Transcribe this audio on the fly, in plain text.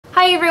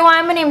Hi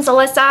everyone, my name is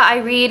Alyssa. I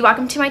read.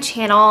 Welcome to my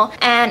channel.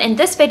 And in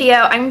this video,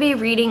 I'm going to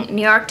be reading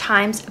New York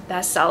Times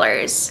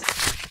bestsellers.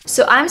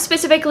 So I'm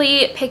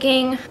specifically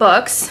picking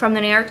books from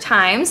the New York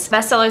Times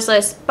bestsellers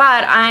list,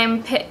 but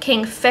I'm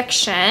picking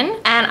fiction.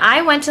 And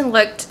I went and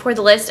looked for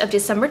the list of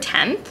December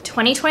 10th,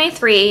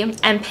 2023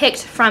 and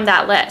picked from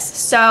that list.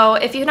 So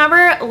if you've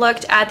never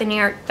looked at the New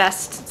York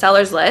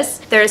bestsellers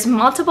list, there's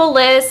multiple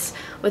lists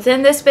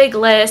within this big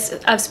list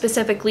of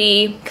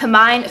specifically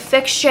combined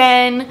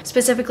fiction,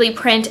 specifically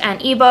print and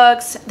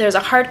ebooks. There's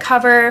a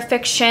hardcover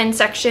fiction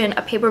section,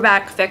 a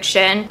paperback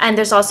fiction, and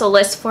there's also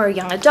lists for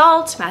young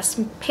adult, mass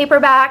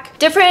paperback,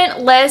 different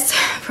lists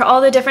for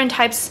all the different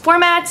types,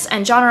 formats,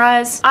 and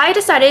genres. I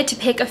decided to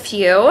pick a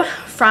few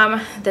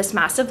from this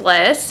massive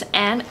list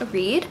and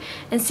read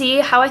and see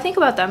how I think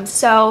about them.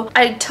 So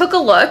I took a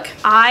look.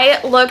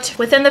 I looked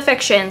within the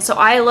fiction, so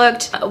I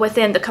looked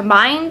within the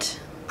combined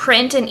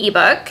print and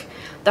ebook,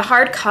 the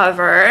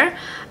hardcover,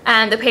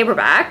 and the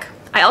paperback.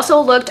 I also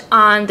looked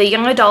on the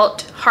young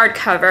adult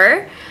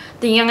hardcover,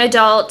 the young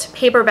adult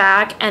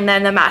paperback, and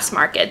then the mass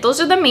market. Those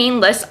are the main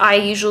lists I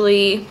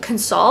usually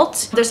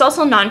consult. There's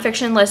also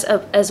nonfiction lists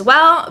as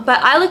well,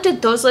 but I looked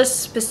at those lists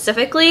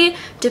specifically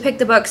to pick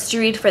the books to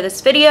read for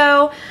this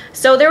video.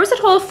 So there was a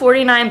total of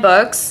 49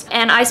 books,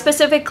 and I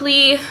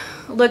specifically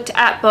looked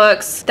at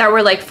books that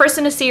were like first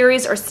in a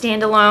series or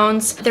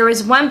standalones. There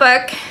was one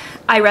book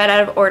I read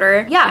out of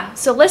order. Yeah,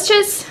 so let's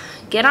just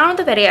get on with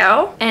the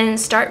video and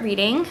start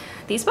reading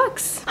these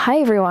books. Hi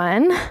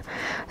everyone.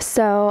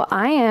 So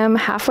I am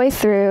halfway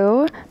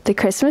through The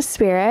Christmas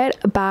Spirit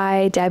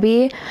by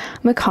Debbie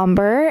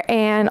Macomber,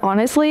 and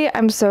honestly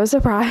I'm so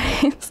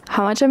surprised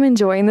how much I'm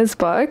enjoying this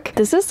book.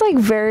 This is like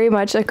very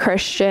much a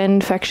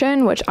Christian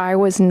fiction, which I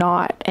was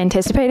not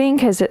anticipating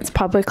because it's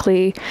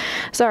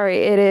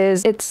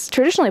it's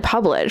traditionally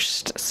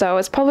published, so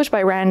it's published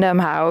by Random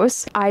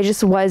House. I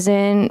just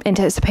wasn't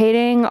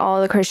anticipating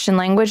all the Christian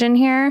language in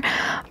here,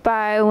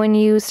 but when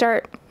you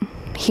start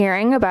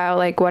hearing about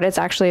like what it's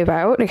actually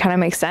about, it kind of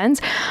makes sense.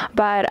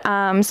 But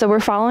so we're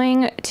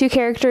following two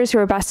characters who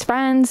are best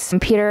friends,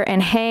 Peter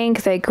and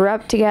Hank. They grew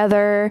up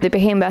together, they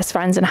became best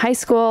friends in high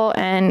school,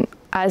 and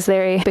as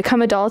they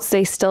become adults,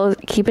 they still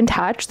keep in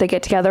touch. They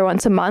get together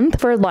once a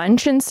month for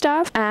lunch and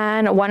stuff.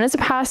 And one is a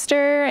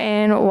pastor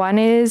and one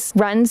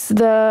runs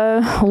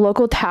the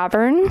local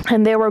tavern.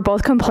 And they were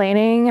both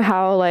complaining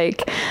how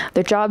like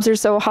their jobs are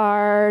so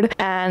hard,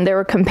 and they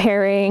were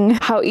comparing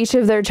how each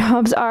of their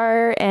jobs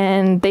are,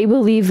 and they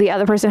believe the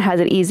other person has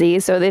it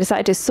easy. So they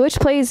decide to switch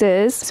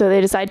places.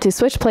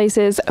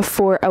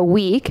 For a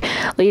week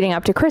leading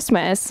up to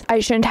Christmas.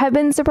 I shouldn't have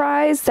been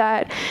surprised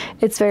that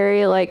it's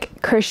very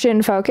like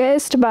Christian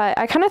focused, but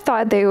I kind of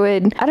thought they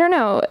would, I don't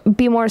know,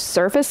 be more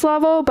surface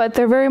level, but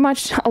they're very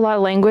much a lot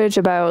of language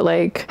about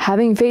like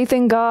having faith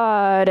in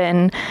God,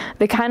 and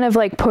they kind of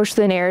like push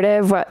the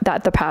narrative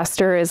that the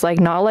pastor is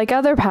like not like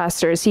other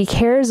pastors. He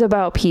cares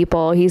about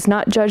people, he's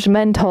not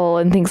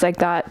judgmental and things like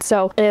that.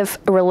 So if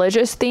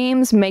religious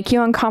themes make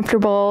you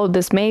uncomfortable,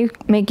 this may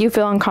make you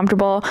feel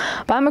uncomfortable,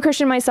 but I'm a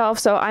Christian myself,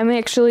 so I'm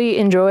actually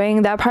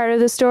enjoying that part of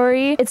the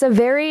story. It's a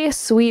very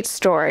sweet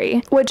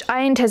story, which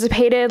I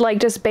anticipated, like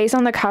just based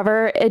on the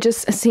cover. It just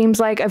seems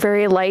like a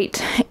very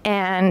light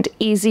and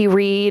easy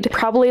read,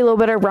 probably a little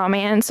bit of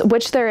romance,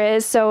 which there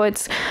is. So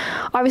it's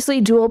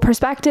obviously dual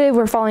perspective.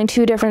 We're following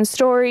two different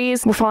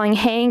stories. We're following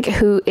Hank,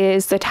 who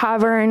is the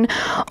tavern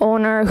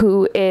owner,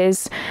 who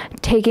is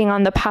taking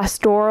on the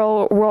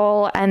pastoral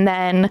role, and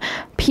then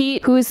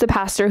Pete, who's the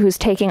pastor, who's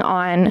taking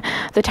on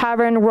the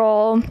tavern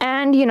role.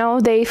 And you know,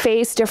 they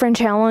face different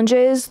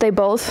challenges. They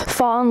both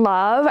fall in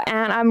love,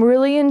 and I'm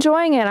really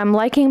enjoying it. I'm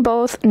liking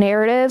both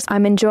narratives.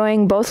 I'm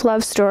enjoying both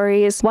love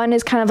stories. One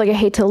is kind of like a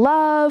hate to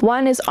love.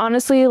 One is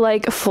honestly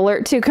like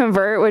flirt to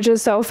convert, which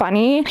is so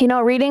funny. You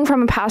know, reading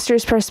from a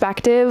pastor's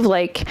perspective,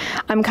 like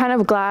I'm kind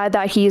of glad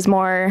that he's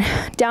more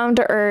down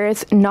to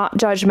earth, not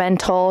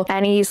judgmental,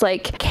 and he's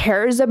like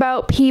cares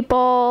about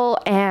people,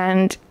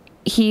 and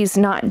he's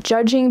not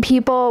judging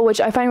people,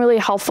 which I find really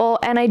helpful.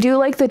 And I do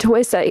like the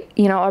twist that,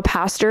 you know, a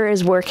pastor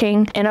is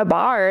working in a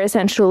bar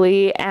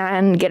essentially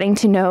and getting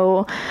to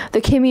know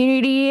the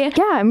community.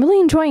 Yeah, I'm really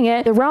enjoying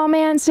it. The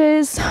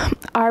romances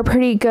are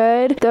pretty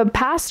good. The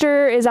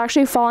pastor is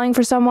actually falling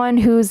for someone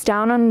who's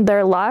down on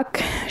their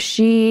luck.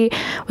 She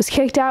was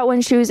kicked out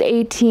when she was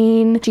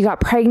 18. She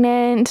got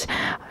pregnant.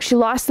 She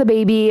lost the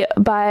baby,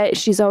 but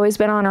she's always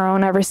been on her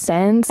own ever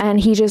since. And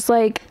he just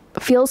like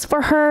feels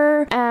for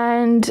her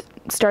and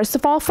starts to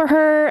fall for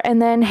her.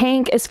 And then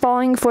Hank is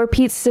falling for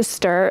Pete's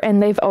sister,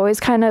 and they've always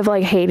kind of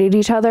like hated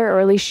each other, or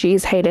at least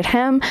she's hated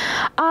him.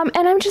 And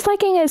I'm just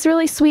liking it. It's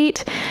really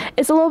sweet.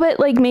 It's a little bit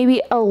like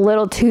maybe a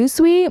little too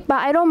sweet, but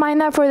I don't mind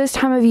that for this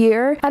time of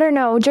year. I don't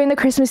know, during the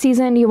Christmas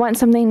season you want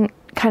something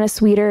kind of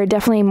sweeter,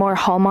 definitely more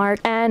Hallmark.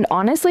 And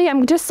honestly,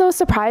 I'm just so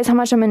surprised how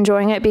much I'm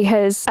enjoying it,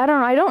 because I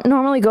don't know, I don't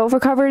normally go for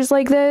covers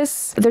like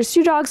this. There's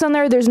two dogs on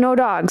there, there's no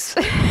dogs.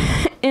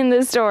 in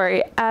this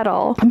story at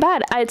all.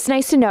 But it's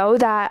nice to know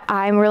that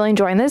I'm really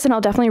enjoying this, and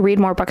I'll definitely read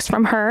more books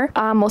from her.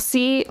 We'll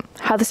see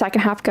how the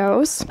second half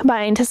goes, but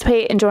I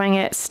anticipate enjoying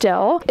it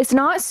still. It's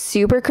not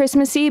super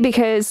Christmassy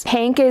because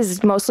Hank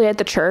is mostly at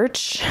the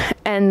church,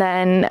 and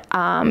then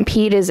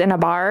Pete is in a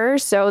bar,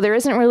 so there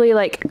isn't really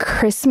like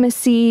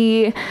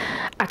Christmassy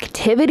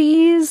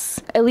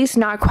activities, at least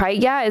not quite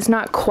yet. It's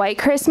not quite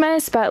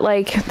Christmas, but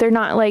like they're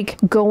not like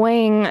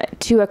going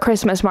to a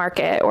Christmas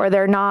market, or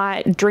they're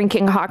not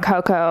drinking hot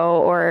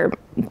cocoa or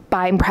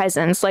buying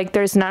presents. Like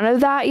there's none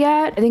of that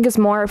yet. I think it's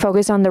more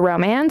focused on the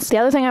romance. The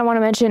other thing I want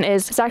to mention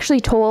is it's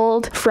actually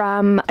told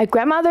from a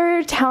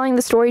grandmother telling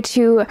the story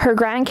to her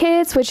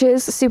grandkids, which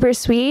is super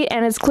sweet,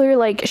 and it's clear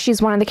like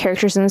she's one of the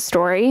characters in the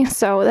story,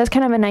 so that's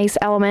kind of a nice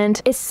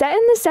element. It's set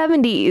in the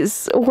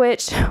 70s,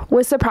 which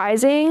was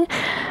surprising.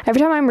 Every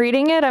time I'm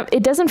reading it,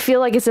 it doesn't feel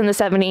like it's in the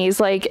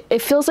 70s. Like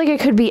it feels like it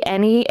could be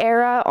any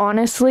era,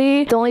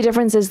 honestly. The only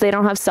difference is they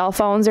don't have cell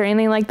phones or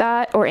anything like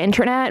that, or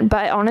internet,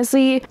 but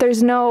honestly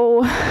there's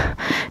no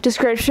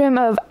description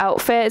of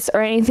outfits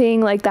or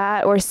anything like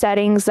that, or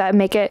settings that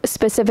make it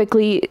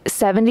specifically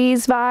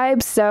 70s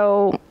vibes.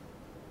 So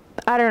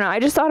I don't know, I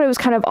just thought it was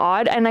kind of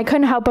odd, and I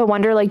couldn't help but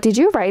wonder, like, did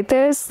you write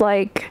this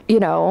like, you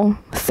know,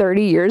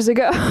 30 years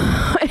ago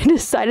and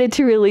decided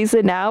to release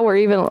it now, or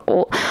even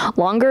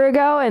longer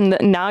ago, and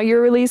now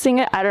you're releasing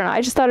it? I don't know,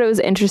 I just thought it was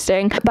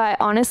interesting. But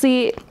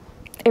honestly,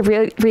 it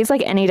really reads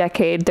like any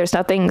decade. There's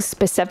nothing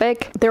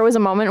specific. There was a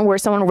moment where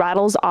someone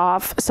rattles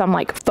off some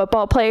like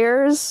football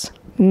players.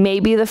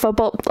 Maybe the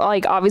football,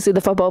 like obviously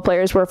the football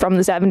players were from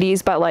the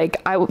 70s, but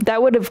like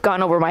that would have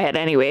gone over my head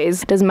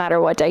anyways. Doesn't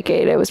matter what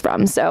decade it was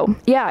from. So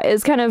yeah,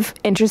 it's kind of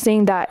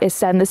interesting that it's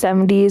set in the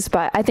 70s,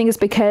 but I think it's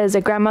because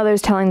a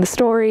grandmother's telling the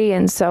story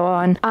and so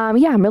on.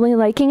 Yeah, I'm really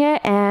liking it,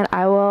 and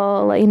I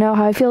will let you know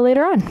how I feel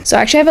later on. So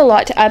I actually have a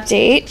lot to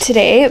update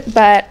today,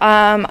 but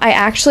I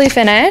actually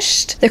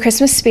finished The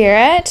Christmas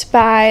Spirit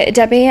by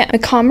Debbie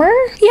Macomber.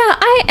 Yeah,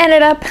 I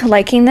ended up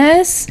liking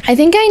this. I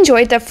think I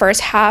enjoyed the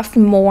first half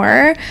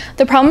more.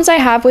 The problems I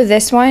have with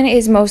this one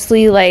is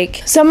mostly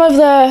like some of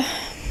the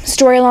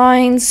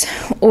storylines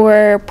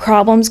or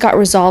problems got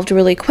resolved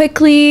really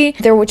quickly.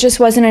 There just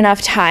wasn't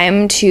enough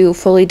time to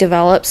fully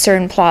develop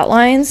certain plot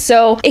lines.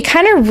 So it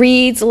kind of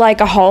reads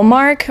like a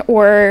Hallmark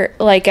or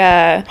like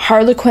a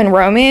Harlequin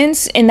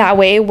romance in that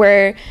way,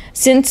 where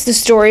since the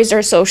stories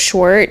are so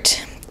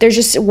short, there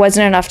just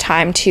wasn't enough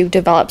time to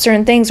develop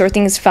certain things, or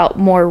things felt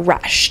more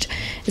rushed,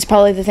 is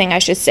probably the thing I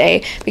should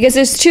say, because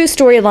there's two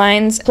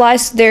storylines,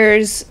 plus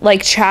there's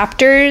like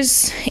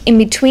chapters in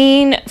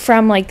between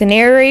from like the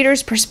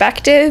narrator's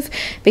perspective,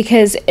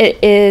 because it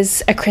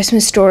is a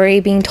Christmas story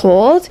being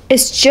told.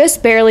 It's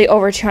just barely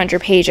over 200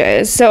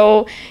 pages,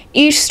 so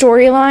each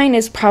storyline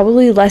is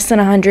probably less than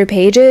 100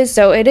 pages,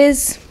 so it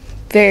is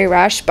very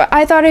rushed, but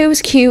I thought it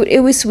was cute.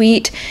 It was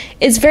sweet.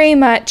 It's very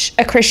much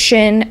a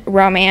Christian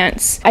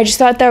romance. I just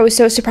thought that was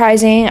so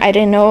surprising. I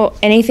didn't know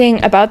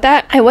anything about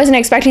that. I wasn't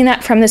expecting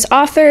that from this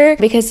author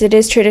because it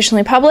is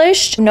traditionally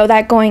published. I know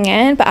that going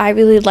in, but I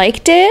really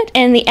liked it.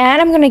 In the end,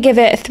 I'm going to give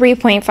it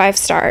 3.5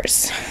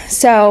 stars.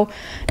 So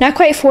not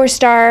quite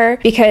 4-star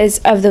because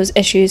of those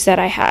issues that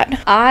I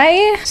had.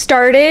 I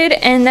started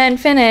and then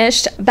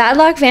finished Bad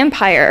Luck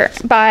Vampire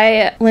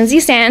by Lynsay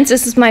Sands.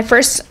 This is my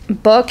first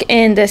book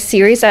in this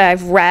series that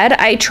I've read.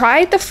 I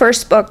tried the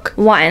first book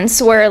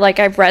once where like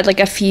I've read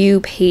like a few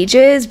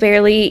pages,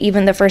 barely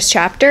even the first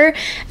chapter,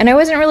 and I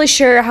wasn't really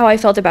sure how I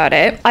felt about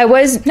it. I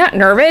was not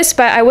nervous,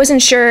 but I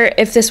wasn't sure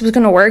if this was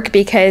gonna work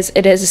because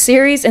it is a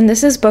series, and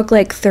this is book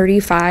like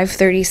 35,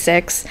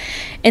 36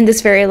 in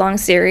this very long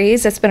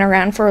series that's been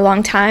around for a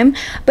long time.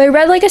 But I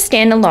read like a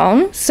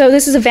standalone. So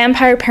this is a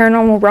vampire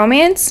paranormal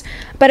romance,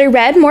 but I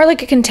read more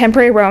like a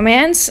contemporary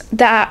romance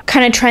that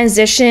kind of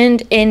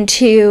transitioned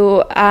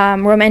into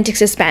romantic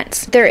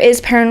suspense. There is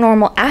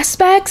paranormal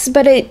aspects,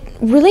 but it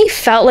really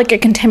felt like a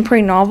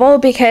contemporary novel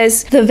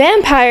because the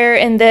vampire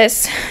in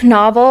this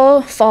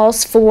novel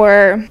falls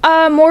for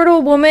a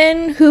mortal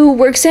woman who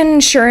works in an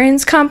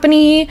insurance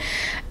company,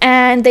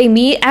 and they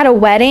meet at a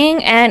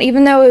wedding, and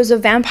even though it was a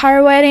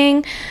vampire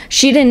wedding,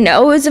 she didn't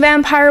know it was a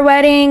vampire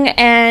wedding,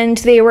 and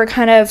they were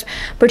kind of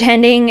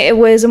pretending it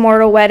was a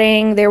mortal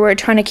wedding. They were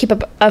trying to keep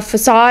up a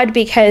facade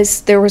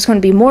because there was going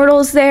to be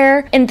mortals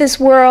there in this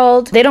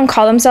world. They don't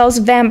call themselves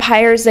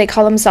vampires, they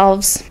call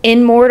themselves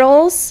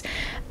immortals.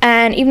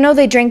 And even though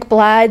they drink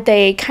blood,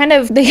 they kind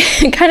of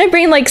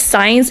bring like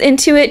science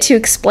into it to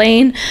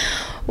explain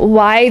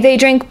why they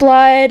drink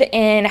blood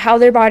and how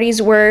their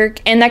bodies work,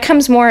 and that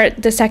comes more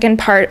the second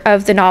part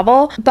of the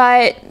novel.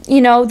 But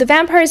you know, the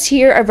vampires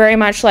here are very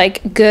much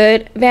like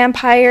good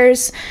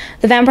vampires,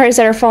 the vampires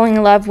that are falling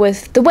in love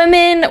with the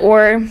women,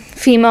 or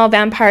female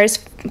vampires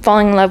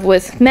falling in love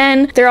with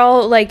men. They're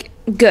all like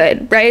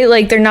good, right?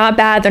 Like they're not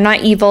bad, they're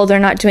not evil, they're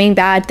not doing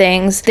bad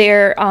things,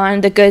 they're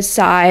on the good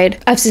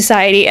side of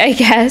society, I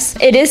guess.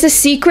 It is a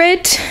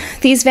secret,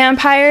 these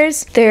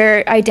vampires.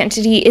 Their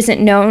identity isn't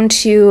known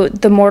to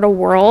the mortal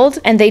world,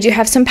 and they do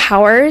have some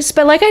powers,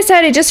 but like I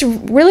said, it just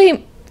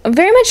really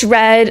very much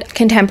read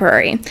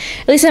contemporary,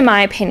 at least in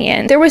my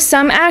opinion. There was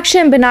some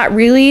action, but not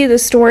really. The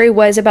story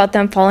was about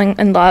them falling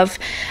in love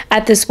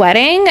at this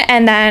wedding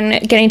and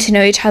then getting to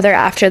know each other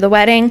after the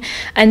wedding.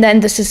 And then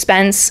the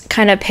suspense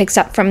kind of picks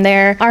up from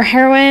there. Our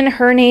heroine,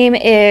 her name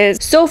is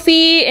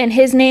Sophie, and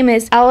his name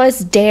is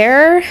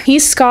Alasdair.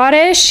 He's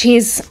Scottish.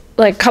 He's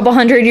like a couple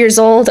hundred years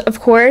old, of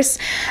course.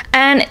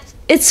 And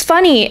it's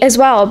funny as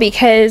well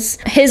because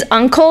his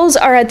uncles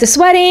are at this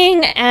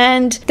wedding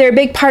and they're a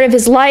big part of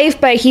his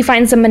life, but he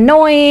finds them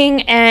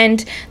annoying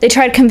and they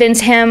try to convince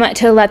him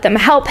to let them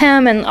help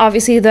him. And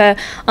obviously the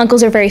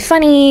uncles are very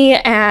funny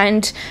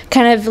and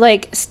kind of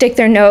like stick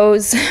their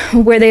nose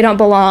where they don't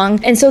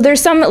belong. And so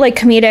there's some like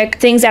comedic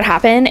things that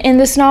happen in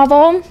this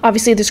novel.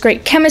 Obviously there's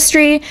great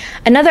chemistry.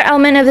 Another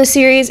element of the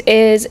series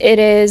is it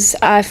is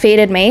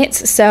fated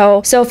mates.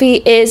 So Sophie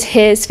is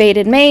his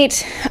fated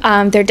mate.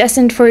 They're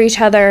destined for each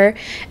other.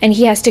 And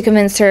he has to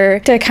convince her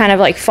to kind of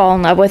like fall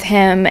in love with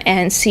him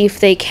and see if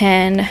they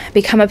can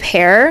become a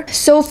pair.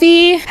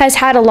 Sophie has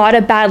had a lot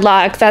of bad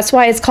luck. That's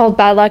why it's called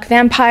Bad Luck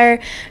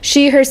Vampire.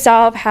 She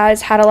herself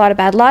has had a lot of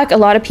bad luck. A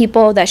lot of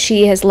people that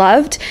she has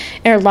loved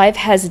in her life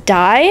has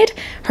died.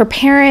 Her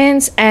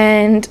parents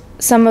and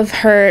some of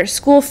her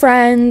school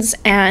friends,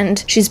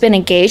 and she's been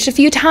engaged a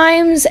few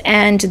times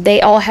and they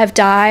all have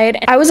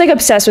died. I was like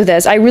obsessed with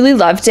this. I really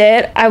loved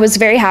it. I was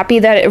very happy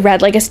that it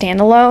read like a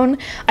standalone.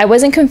 I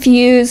wasn't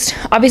confused.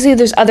 Obviously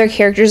there's other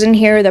characters in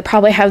here that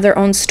probably have their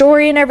own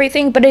story and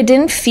everything, but it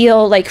didn't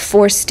feel like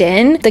forced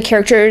in. The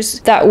characters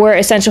that were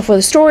essential for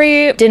the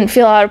story didn't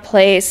feel out of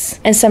place,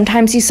 and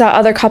sometimes you saw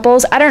other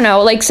couples. I don't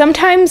know, like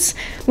sometimes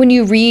when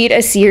you read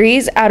a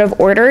series out of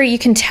order, you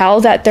can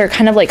tell that they're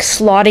kind of like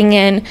slotting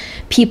in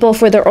people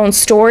for their own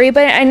story,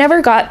 but I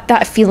never got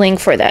that feeling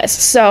for this.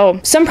 So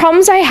some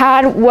problems I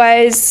had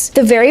was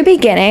the very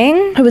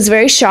beginning. I was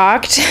very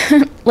shocked.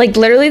 Like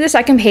literally the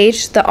second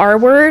page, the R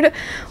word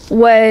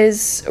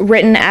was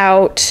written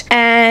out,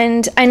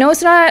 and I know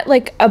it's not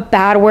like a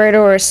bad word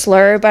or a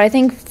slur, but I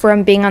think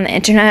from being on the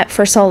internet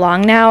for so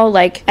long now,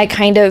 like I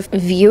kind of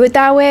view it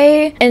that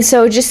way. And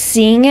so just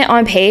seeing it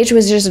on page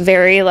was just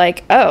very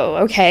like, oh,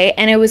 okay.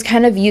 And it was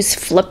kind of used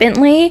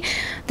flippantly.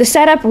 The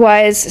setup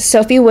was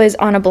Sophie was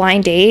on a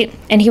blind date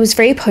and he was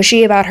very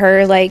pushy about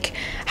her like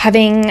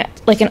having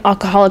like an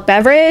alcoholic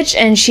beverage,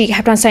 and she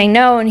kept on saying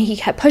no and he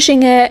kept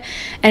pushing it,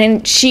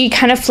 and she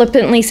kind of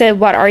flippantly said,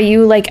 what are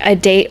you, like a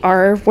date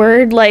R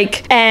word,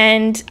 like,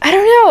 and I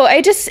don't know,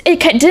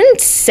 it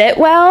didn't sit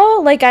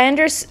well. Like I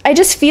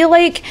just feel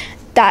like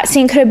that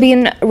scene could have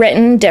been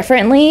written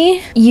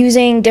differently,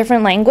 using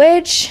different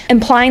language,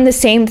 implying the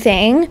same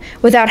thing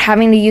without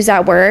having to use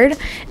that word.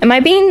 Am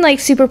I being like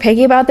super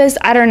picky about this?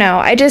 I don't know.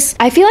 I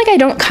feel like I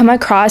don't come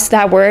across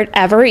that word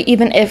ever,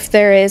 even if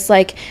there is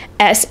like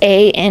SA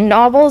in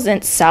novels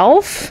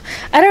itself.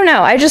 I don't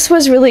know. I just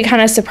was really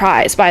kind of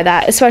surprised by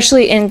that,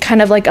 especially in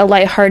kind of like a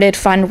lighthearted,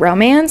 fun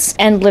romance,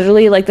 and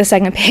literally like the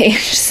second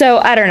page. So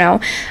I don't know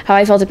how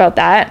I felt about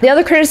that. The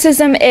other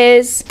criticism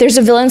is there's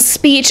a villain's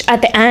speech at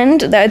the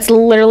end that's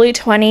literally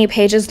 20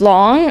 pages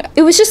long.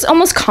 It was just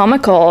almost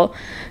comical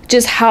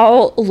just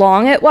how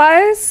long it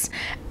was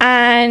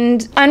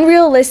and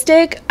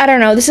unrealistic. I don't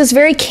know, this is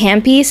very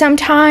campy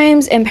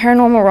sometimes, and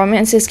paranormal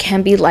romances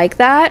can be like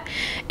that,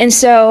 and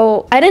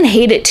so I didn't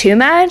hate it too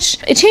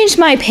much. It changed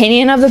my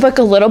opinion of the book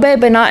a little bit,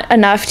 but not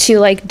enough to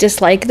like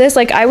dislike this.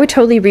 Like I would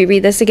totally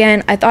reread this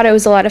again. I thought it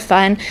was a lot of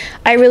fun.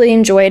 I really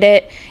enjoyed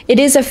it. It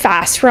is a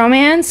fast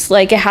romance,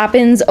 like it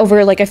happens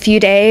over like a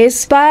few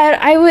days, but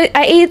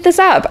I ate this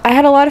up. I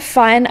had a lot of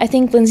fun. I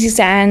think Lynsay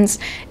Sands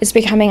is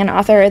becoming an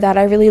author that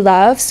I really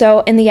love, so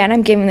in the end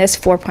I'm giving this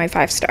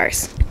 4.5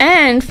 stars.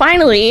 And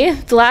finally,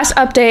 the last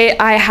update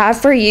I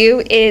have for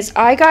you is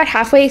I got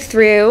halfway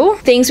through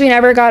Things We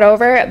Never Got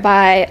Over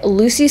by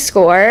Lucy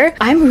Score.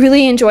 I'm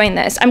really enjoying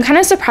this. I'm kind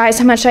of surprised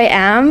how much I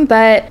am,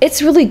 but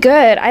it's really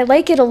good. I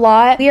like it a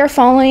lot. We are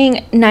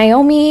following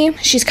Naomi.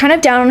 She's kind of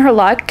down on her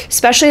luck,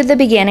 especially at the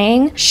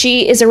beginning.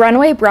 She is a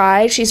runaway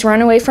bride. She's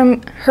run away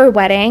from her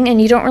wedding,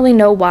 and you don't really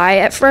know why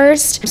at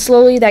first.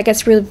 Slowly that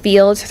gets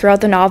revealed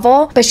throughout the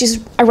novel, but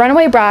she's a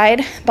runaway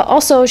bride, but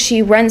also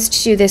she runs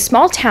to this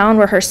small town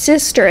where her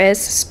sister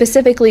is,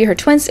 specifically her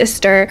twin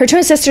sister. Her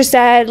twin sister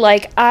said,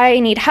 like, I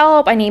need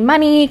help, I need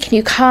money, can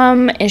you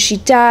come? And she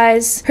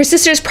does. Her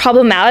sister's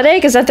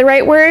problematic, is that the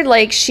right word?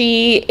 Like,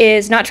 she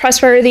is not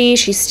trustworthy,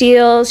 she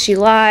steals, she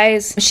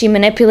lies, she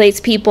manipulates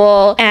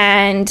people,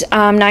 and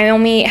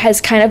Naomi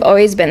has kind of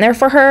always been there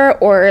for her,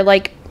 or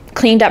like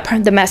cleaned up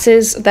the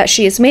messes that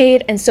she has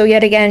made, and so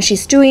yet again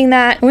she's doing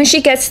that. When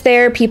she gets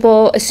there,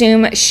 people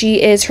assume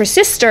she is her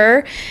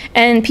sister,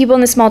 and people in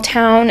the small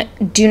town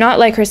do not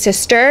like her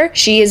sister.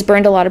 She has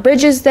burned a lot of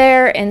bridges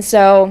there, and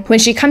so when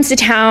she comes to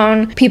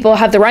town, people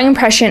have the wrong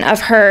impression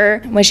of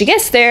her. When she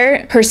gets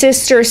there, her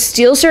sister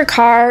steals her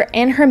car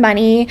and her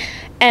money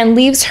and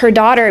leaves her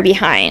daughter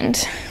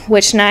behind,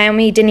 which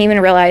Naomi didn't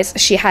even realize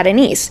she had a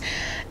niece.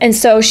 And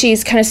so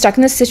she's kind of stuck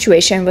in this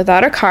situation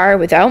without a car,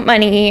 without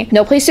money,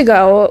 no place to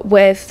go,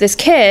 with this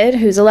kid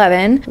who's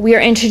 11. We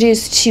are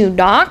introduced to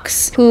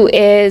Knox, who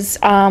is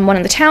one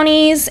of the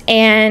townies,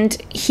 and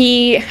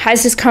he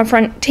has this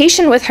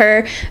confrontation with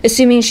her,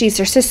 assuming she's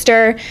her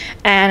sister,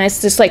 and it's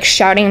this like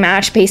shouting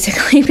match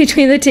basically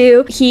between the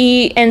two.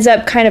 He ends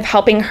up kind of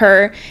helping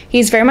her.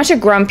 He's very much a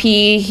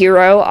grumpy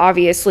hero,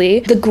 obviously.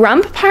 The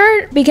grump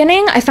part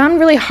beginning I found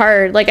really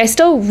hard. Like, I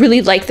still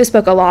really like this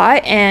book a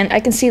lot, and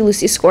I can see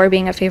Lucy Score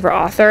being a favorite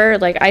author.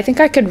 Like, I think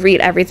I could read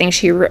everything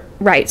she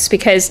writes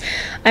because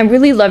I'm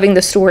really loving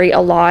the story a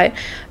lot.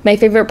 My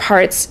favorite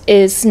parts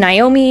is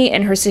Naomi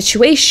and her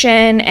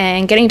situation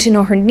and getting to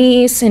know her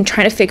niece and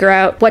trying to figure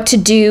out what to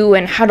do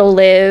and how to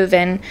live.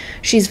 And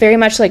she's very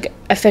much like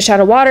a fish out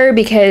of water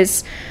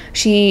because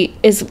she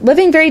is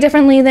living very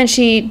differently than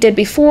she did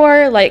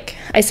before. Like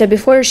I said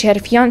before, she had a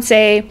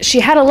fiance, she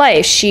had a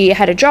life, she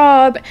had a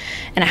job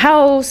and a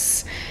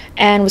house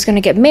and was going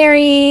to get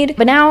married,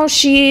 but now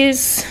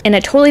she's in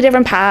a totally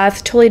different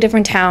path, totally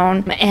different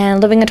town,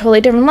 and living a totally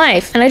different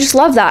life. And I just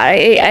love that.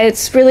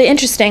 It's really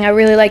interesting. I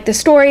really like the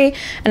story,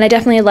 and I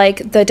definitely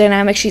like the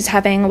dynamic she's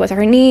having with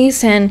her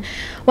niece and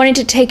wanting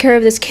to take care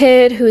of this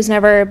kid who's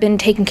never been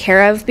taken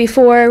care of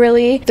before,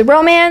 really. The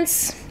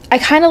romance, I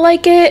kind of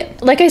like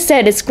it. Like I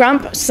said, it's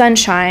Grump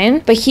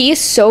Sunshine, but he is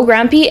so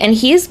grumpy and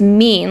he's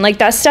mean. Like,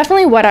 that's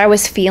definitely what I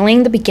was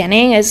feeling the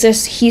beginning, is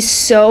just he's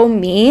so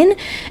mean,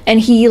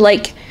 and he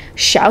like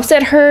shouts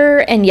at her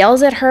and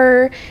yells at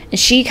her, and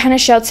she kind of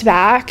shouts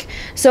back.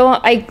 So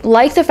I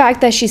like the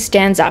fact that she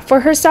stands up for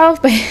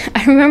herself, but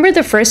I remember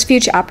the first few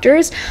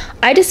chapters,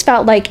 I just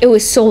felt like it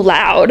was so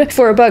loud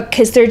for a book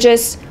because they're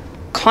just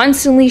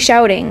constantly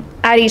shouting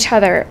at each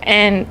other,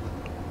 and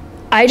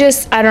I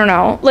don't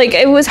know, like,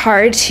 it was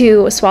hard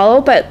to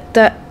swallow. But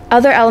the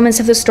other elements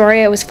of the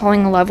story I was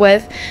falling in love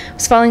with. I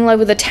was falling in love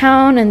with the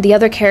town and the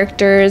other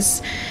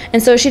characters.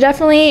 And so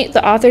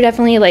the author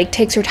definitely like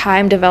takes her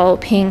time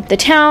developing the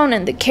town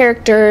and the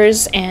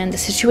characters and the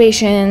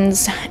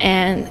situations,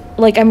 and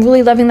like I'm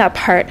really loving that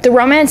part. The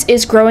romance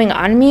is growing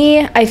on me.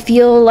 I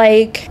feel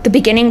like the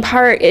beginning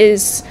part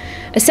is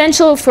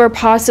essential for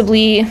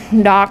possibly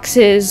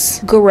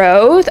Knox's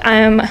growth.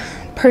 I'm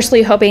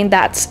personally hoping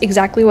that's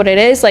exactly what it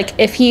is. Like,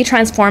 if he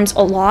transforms a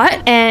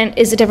lot and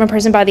is a different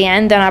person by the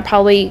end, then I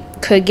probably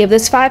could give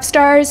this 5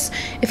 stars.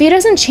 If he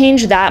doesn't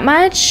change that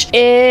much,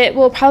 it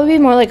will probably be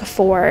more like a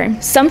 4.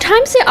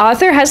 Sometimes the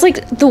author has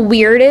like the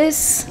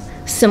weirdest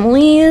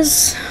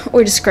similes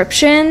or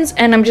descriptions,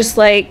 and I'm just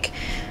like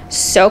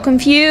so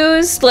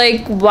confused.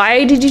 Like,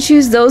 why did you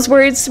choose those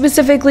words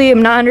specifically?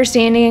 I'm not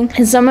understanding.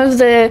 And some of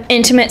the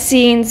intimate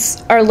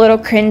scenes are a little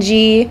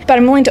cringy, but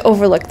I'm willing to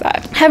overlook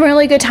that. Having a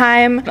really good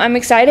time. I'm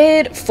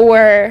excited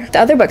for the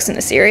other books in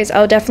the series.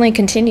 I'll definitely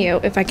continue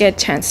if I get a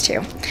chance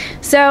to.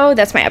 So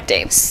that's my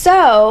update.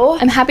 So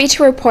I'm happy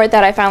to report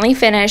that I finally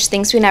finished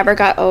Things We Never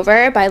Got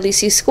Over by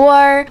Lucy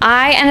Score.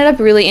 I ended up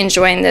really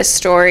enjoying this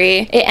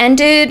story. It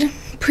ended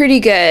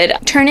pretty good.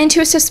 Turned into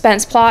a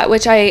suspense plot,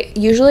 which I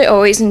usually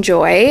always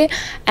enjoy,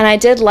 and I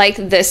did like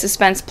this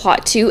suspense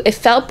plot too. It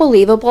felt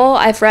believable.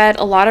 I've read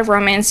a lot of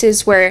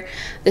romances where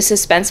the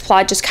suspense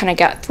plot just kind of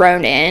got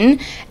thrown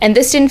in, and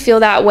this didn't feel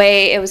that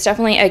way. It was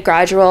definitely a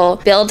gradual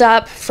build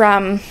up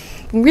from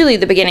really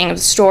the beginning of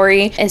the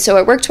story, and so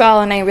it worked well,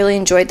 and I really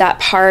enjoyed that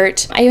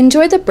part. I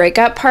enjoyed the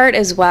breakup part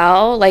as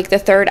well, like the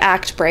 3rd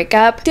act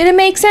breakup. Did it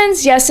make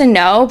sense? Yes and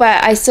no,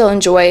 but I still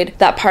enjoyed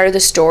that part of the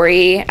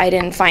story. I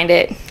didn't find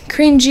it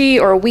cringy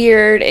or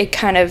weird. It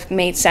kind of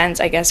made sense,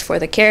 I guess, for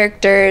the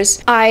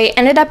characters. I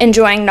ended up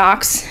enjoying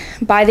Knox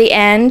by the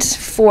end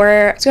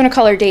for, I was gonna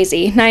call her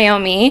Daisy,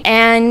 Naomi,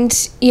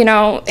 and you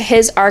know,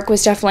 his arc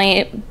was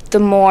definitely the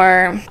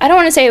more, I don't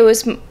want to say it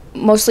was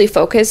mostly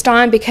focused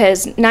on,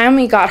 because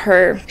Naomi got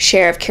her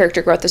share of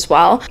character growth as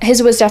well.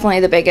 His was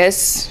definitely the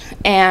biggest,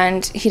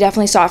 and he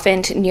definitely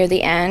softened near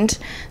the end.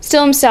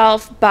 Still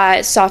himself,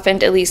 but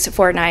softened at least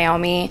for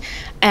Naomi.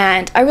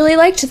 And I really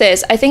liked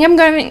this. I think I'm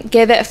going to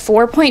give it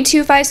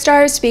 4.25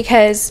 stars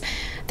because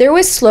there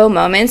was slow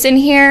moments in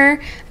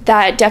here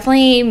that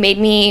definitely made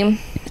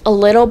me a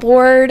little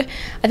bored.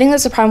 I think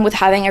that's the problem with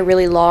having a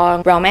really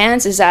long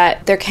romance, is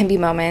that there can be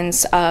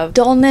moments of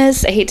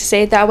dullness, I hate to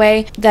say it that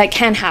way, that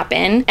can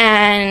happen,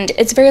 and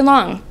it's very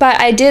long. But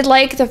I did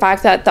like the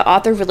fact that the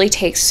author really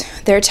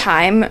takes their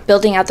time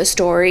building out the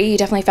story. You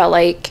definitely felt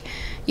like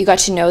you got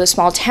to know the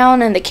small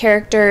town and the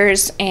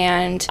characters,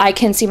 and I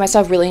can see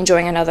myself really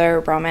enjoying another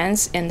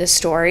romance in this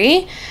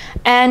story.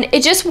 And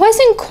it just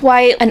wasn't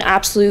quite an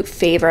absolute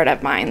favorite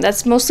of mine.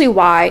 That's mostly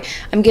why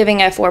I'm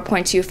giving it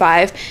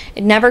 4.25.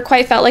 It never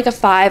quite felt like a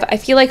 5. I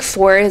feel like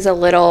 4 is a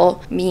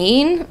little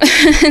mean,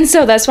 and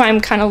so that's why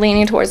I'm kind of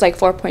leaning towards like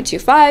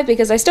 4.25,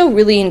 because I still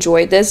really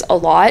enjoyed this a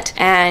lot,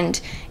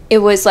 and it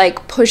was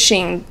like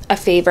pushing a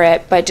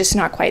favorite, but just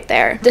not quite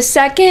there. The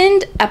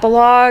second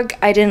epilogue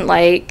I didn't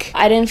like.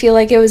 I didn't feel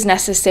like it was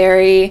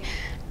necessary,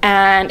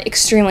 and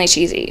extremely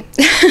cheesy.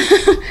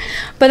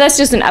 But that's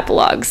just an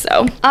epilogue,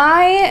 so.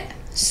 I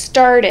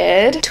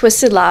started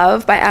Twisted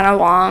Love by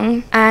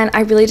Huang, and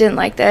I really didn't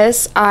like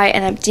this. I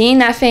ended up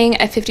DNFing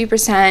at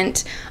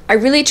 50%. I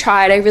really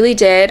tried, I really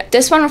did.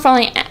 This one we're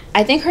following,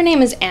 I think her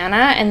name is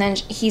Anna, and then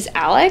he's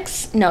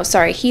Alex. No,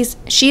 sorry, she's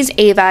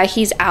Ava,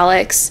 he's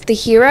Alex. The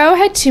hero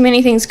had too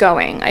many things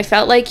going. I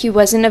felt like he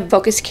wasn't a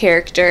focused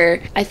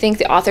character. I think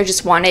the author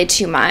just wanted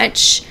too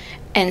much,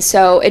 and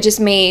so it just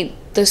made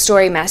the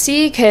story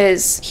messy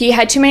because he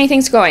had too many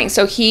things going.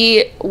 So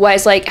he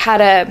was like,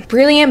 had a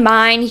brilliant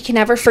mind. He can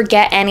never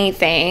forget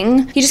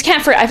anything. He just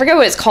can't I forget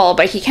what it's called,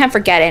 but he can't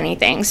forget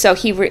anything. So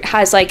he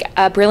has like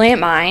a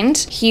brilliant mind.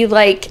 He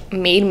like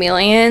made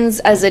millions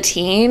as a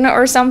teen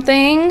or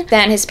something.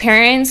 Then his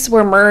parents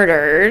were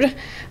murdered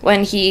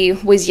when he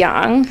was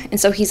young, and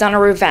so he's on a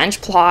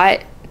revenge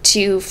plot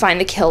to find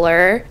the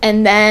killer.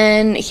 And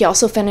then he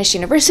also finished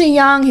university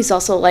young. He's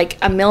also like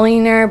a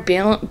millionaire,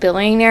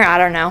 billionaire, I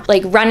don't know,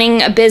 like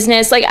running a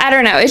business, like I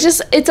don't know,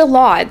 it's a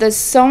lot. There's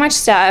so much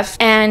stuff,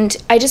 and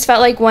I just felt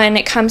like when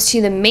it comes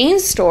to the main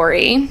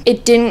story,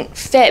 it didn't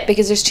fit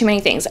because there's too many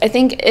things. I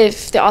think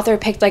if the author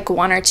picked like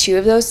one or two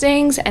of those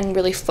things and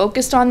really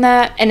focused on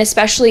that, and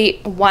especially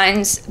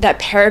ones that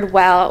paired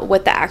well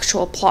with the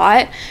actual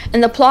plot.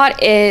 And the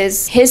plot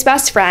is his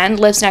best friend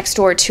lives next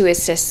door to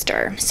his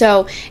sister.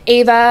 So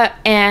Ava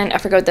and I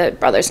forgot the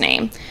brother's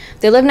name.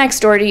 They live next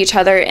door to each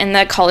other in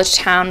the college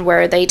town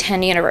where they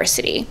attend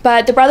university.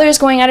 But the brother is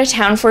going out of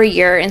town for a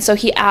year, and so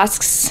he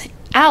asks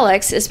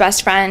Alex, his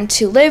best friend,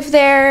 to live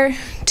there,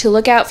 to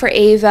look out for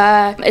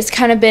Ava. It's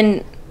kind of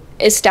been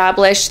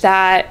established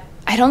that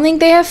I don't think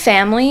they have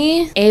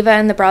family, Ava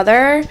and the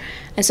brother,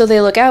 and so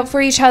they look out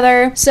for each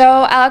other. So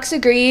Alex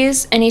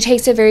agrees, and he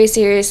takes it very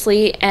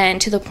seriously, and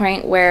to the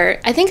point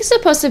where I think it's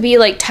supposed to be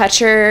like touch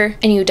her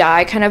and you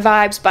die kind of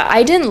vibes, but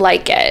I didn't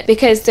like it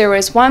because there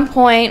was one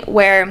point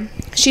where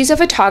she's a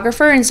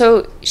photographer, and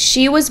so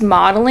she was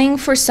modeling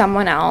for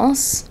someone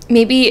else,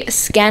 maybe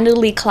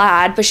scantily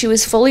clad, but she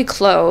was fully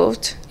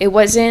clothed. It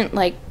wasn't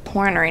like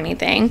porn or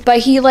anything, but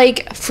he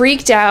like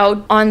freaked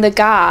out on the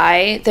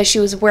guy that she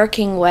was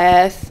working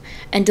with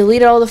and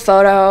deleted all the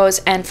photos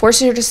and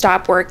forced her to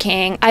stop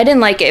working. I didn't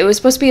like it. It was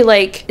supposed to be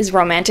like, is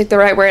romantic the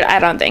right word? I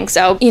don't think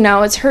so. You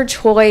know, it's her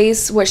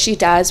choice what she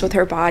does with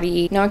her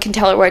body. No one can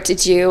tell her what to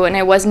do, and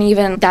it wasn't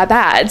even that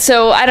bad.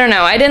 So I don't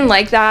know. I didn't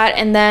like that.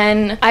 And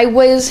then I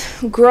was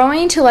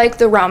growing to like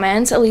the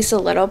romance at least a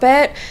little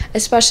bit,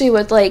 especially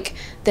with like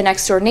the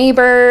next door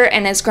neighbor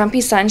and his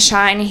grumpy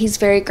sunshine. He's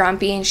very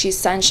grumpy and she's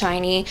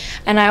sunshiny,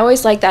 and I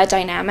always liked that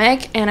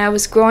dynamic, and I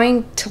was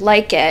growing to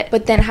like it.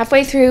 But then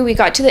halfway through we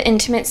got to the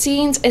intimate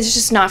scenes. It's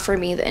just not for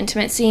me, the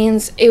intimate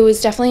scenes. It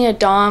was definitely a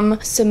dom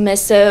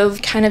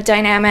submissive kind of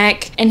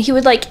dynamic, and he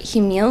would like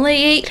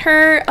humiliate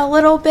her a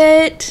little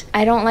bit.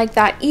 I don't like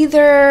that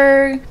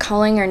either,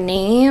 calling her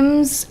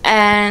names,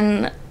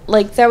 and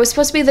like that was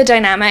supposed to be the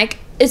dynamic.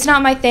 It's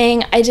not my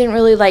thing. I didn't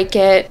really like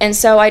it. And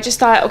so I just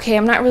thought, okay,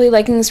 I'm not really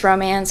liking this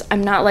romance.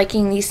 I'm not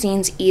liking these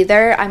scenes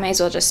either. I might as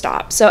well just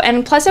stop. So,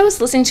 and plus I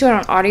was listening to it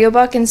on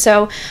audiobook, and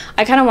so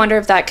I kind of wonder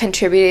if that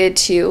contributed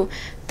to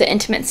the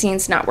intimate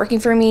scenes not working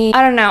for me.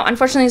 I don't know.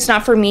 Unfortunately, it's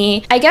not for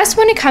me. I guess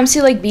when it comes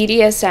to like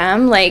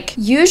BDSM, like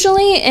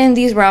usually in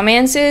these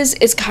romances,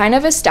 it's kind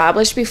of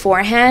established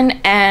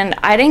beforehand, and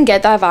I didn't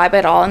get that vibe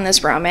at all in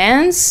this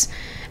romance.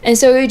 And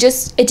so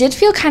it did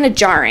feel kind of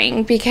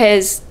jarring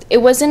because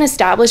it wasn't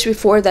established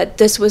before that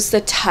this was the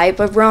type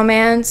of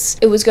romance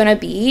it was gonna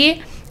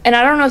be. And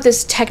I don't know if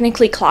this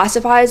technically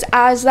classifies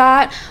as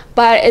that,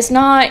 but it's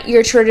not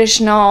your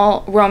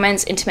traditional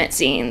romance intimate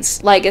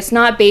scenes. Like, it's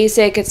not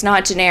basic, it's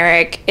not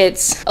generic,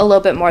 it's a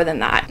little bit more than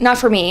that. Not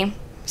for me.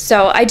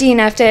 So I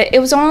DNF'd it. It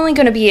was only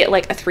gonna be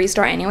like a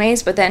 3-star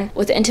anyways, but then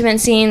with the intimate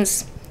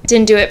scenes,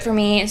 didn't do it for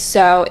me,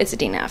 so it's a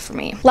DNF for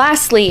me.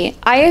 Lastly,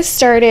 I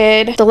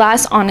started The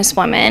Last Honest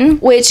Woman,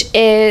 which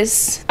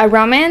is a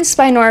romance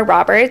by Nora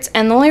Roberts,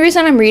 and the only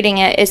reason I'm reading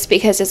it is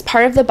because it's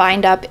part of the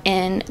bind up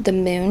in The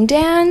Moon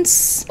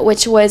Dance,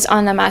 which was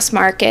on the mass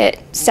market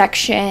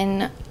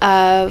section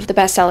of the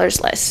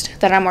bestsellers list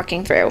that I'm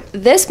working through.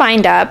 This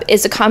bind up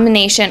is a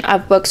combination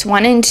of books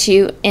 1 and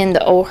 2 in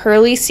the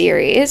O'Hurley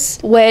series,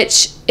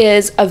 which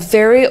is a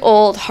very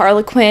old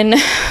Harlequin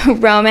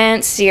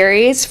romance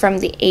series from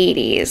the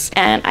 80s,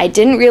 and I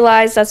didn't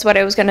realize that's what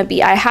it was going to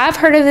be. I have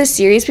heard of this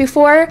series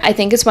before. I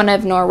think it's one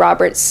of Nora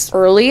Roberts'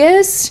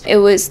 earliest.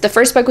 The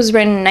first book was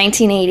written in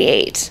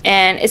 1988,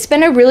 and it's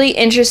been a really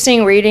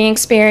interesting reading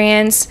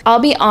experience. I'll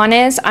be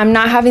honest, I'm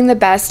not having the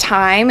best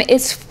time.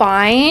 It's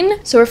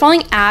fine. So we're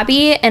following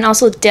Abby and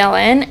also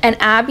Dylan, and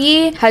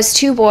Abby has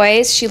 2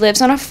 boys. She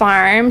lives on a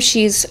farm.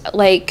 She's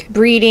like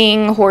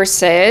breeding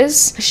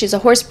horses. She's a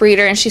horse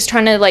breeder, and she's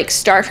trying to like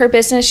start her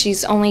business.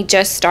 She's only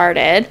just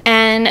started,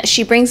 and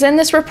she brings in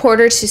this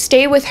reporter to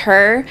stay with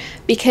her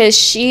because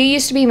she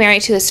used to be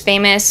married to this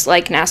famous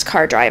like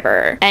NASCAR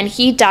driver, and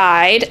he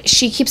died.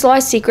 She keeps a lot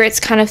of secrets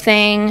kind of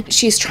thing.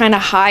 She's trying to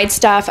hide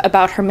stuff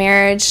about her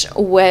marriage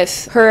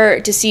with her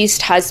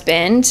deceased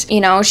husband.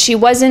 You know, she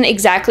wasn't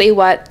exactly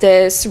what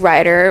this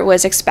writer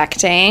was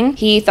expecting.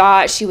 He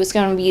thought she was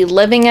going to be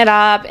living it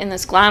up in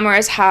this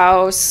glamorous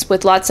house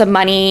with lots of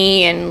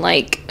money and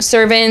like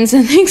servants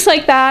and things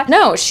like that.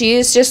 No,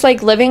 she's just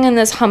like living in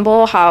this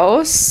humble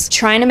house,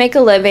 trying to make a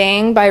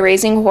living by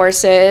raising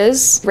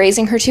horses,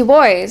 raising her two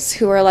boys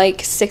who are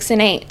like 6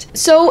 and 8.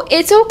 So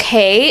it's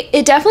okay.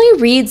 It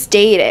definitely reads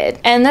dated.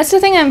 And that's the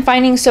thing I'm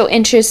finding so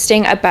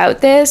interesting about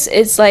this.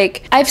 Is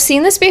like, I've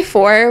seen this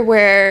before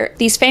where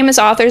these famous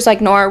authors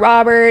like Nora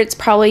Roberts,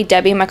 probably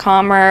Debbie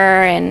Macomber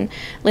and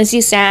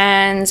Lynsay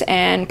Sands,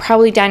 and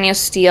probably Danielle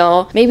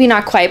Steele, maybe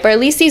not quite, but at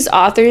least these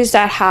authors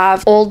that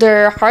have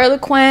older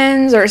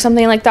Harlequins or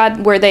something like that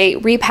where they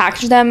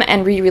repackage them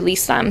and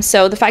re-release them.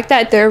 So the fact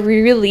that they're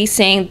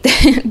re-releasing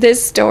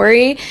this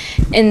story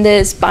in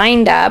this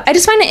bind up, I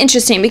just find it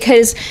interesting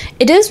because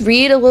it does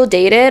read a little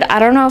dated. I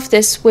don't know if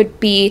this would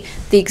be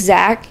the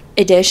exact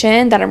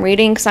edition that I'm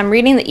reading, because I'm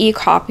reading the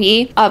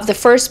e-copy of the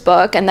first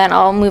book and then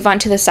I'll move on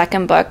to the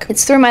second book.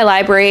 It's through my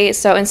library,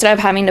 so instead of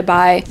having to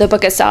buy the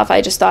book itself,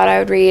 I just thought I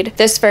would read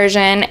this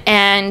version.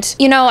 And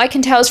you know, I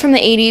can tell it's from the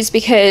 80s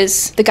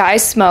because the guy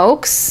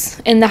smokes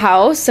in the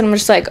house, and I'm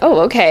just like, oh,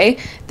 okay.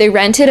 They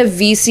rented a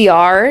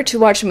VCR to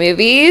watch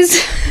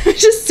movies,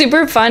 which is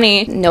super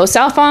funny. No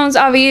cell phones,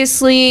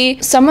 obviously.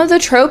 Some of the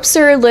tropes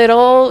are a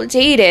little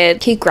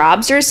dated. He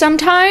grabs her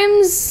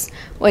sometimes,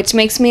 which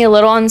makes me a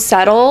little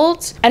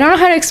unsettled. I don't know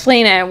how to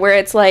explain it, where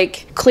it's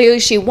like clearly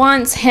she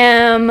wants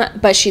him,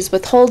 but she's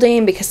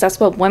withholding because that's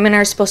what women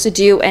are supposed to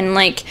do. And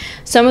like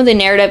some of the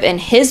narrative in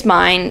his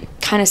mind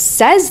kind of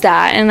says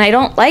that, and I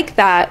don't like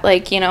that,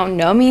 like, you know,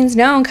 no means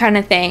no kind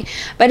of thing.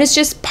 But it's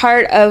just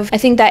part of, I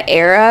think, that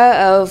era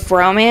of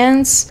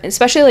romance,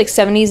 especially like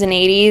 70s and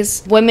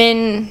 80s.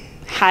 Women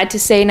had to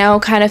say no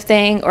kind of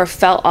thing, or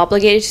felt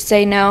obligated to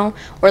say no,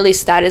 or at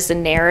least that is the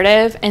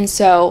narrative. And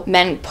so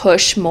men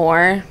push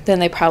more than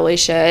they probably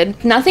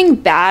should. Nothing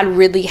bad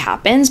really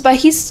happens, but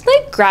he's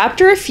like grabbed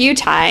her a few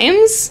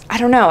times. I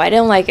don't know, I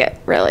didn't like it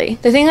really.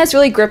 The thing that's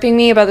really gripping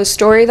me about the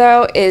story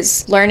though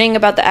is learning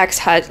about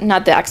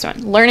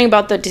learning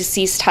about the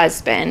deceased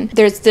husband.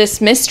 There's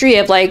this mystery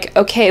of like,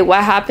 okay,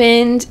 what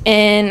happened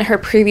in her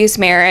previous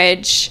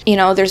marriage? You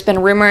know, there's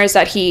been rumors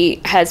that he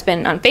has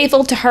been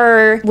unfaithful to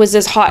her, was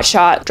this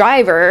hotshot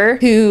driver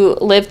who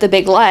lived the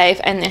big life,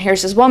 and then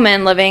here's this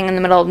woman living in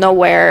the middle of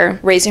nowhere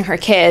raising her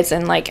kids,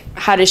 and like,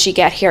 how did she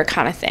get here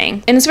kind of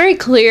thing. And it's very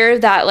clear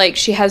that like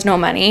she has no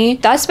money.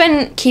 That's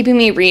been keeping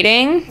me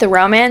reading. The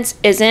romance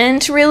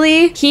isn't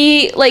really,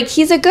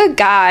 he's a good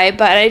guy,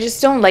 but I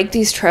just don't like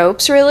these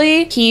tropes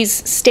really. He's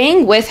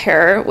staying with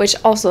her, which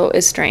also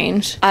is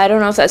strange. I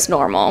don't know if that's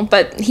normal,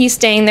 but he's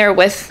staying there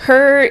with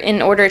her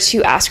in order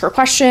to ask her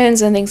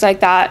questions and things like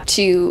that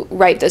to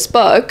write this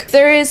book.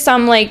 There is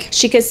some like,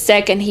 she gets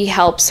sick and he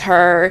helps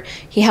her,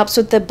 he helps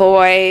with the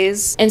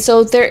boys, and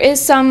so there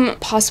is some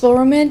possible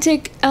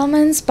romantic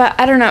elements, but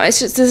I don't know, it's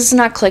just, this is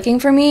not clicking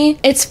for me.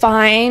 It's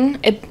fine.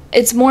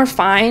 It's more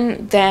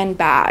fine than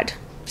bad.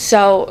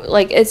 So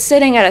like, it's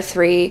sitting at a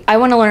 3. I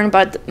want to learn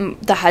about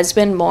the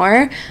husband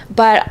more,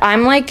 but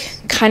I'm like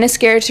kind of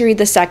scared to read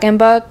the second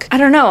book. I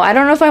don't know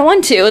if I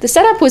want to. The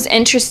setup was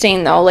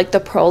interesting though, like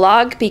the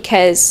prologue,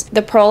 because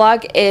the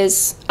prologue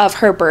is of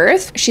her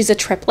birth. She's a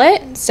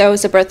triplet, so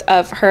it's the birth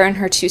of her and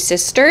her 2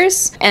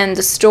 sisters, and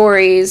the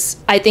stories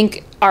I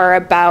think are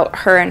about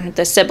her and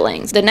the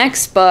siblings. The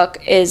next book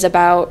is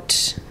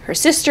about her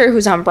sister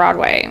who's on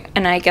Broadway,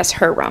 and I guess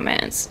her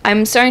romance.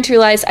 I'm starting to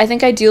realize I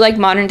think I do like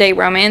modern day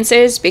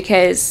romances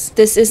because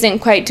this isn't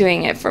quite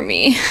doing it for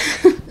me.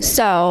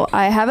 So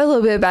I have a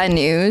little bit of bad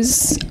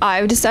news.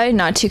 I've decided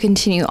not to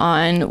continue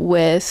on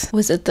with,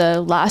 was it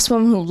The Last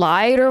Woman Who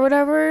Lied or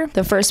whatever?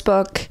 The first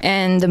book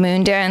and The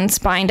Moon Dance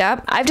bind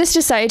up. I've just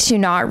decided to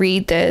not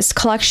read this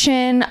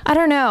collection. I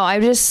don't know,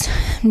 I'm just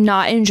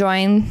not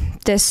enjoying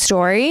this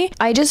story.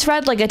 I just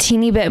read like a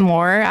teeny bit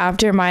more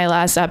after my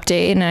last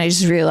update, and I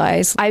just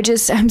realized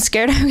I'm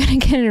scared I'm gonna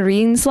get in a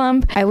reading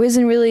slump. I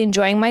wasn't really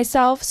enjoying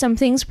myself. Some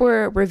things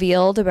were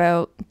revealed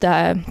about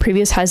the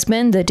previous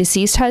husband, the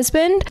deceased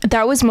husband.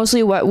 That was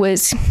mostly what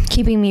was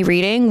keeping me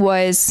reading,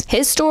 was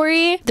his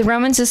story. The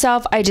romance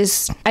itself, I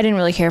didn't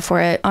really care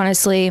for it,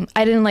 honestly.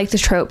 I didn't like the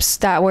tropes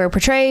that were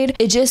portrayed.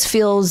 It just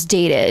feels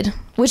dated.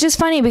 Which is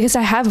funny because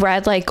I have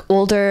read like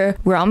older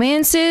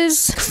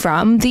romances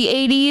from the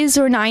 80s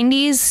or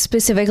 90s,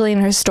 specifically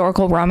in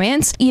historical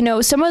romance. You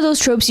know, some of those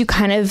tropes you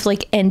kind of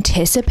like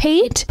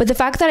anticipate, but the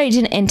fact that I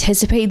didn't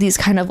anticipate these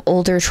kind of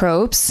older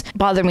tropes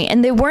bothered me.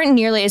 And they weren't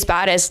nearly as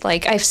bad as,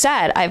 like I've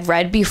said, I've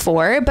read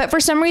before, but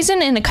for some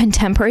reason in a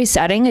contemporary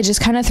setting, it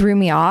just kind of threw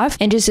me off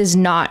and just is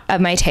not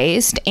of my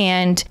taste.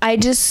 And I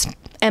just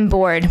am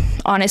bored,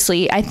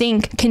 honestly. I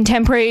think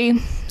contemporary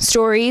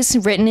stories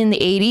written in the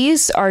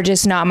 80s are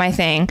just not my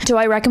thing. Do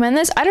I recommend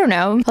this? I don't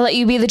know. I'll let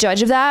you be the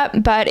judge of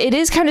that, but it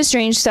is kind of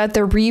strange that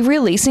they're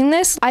re-releasing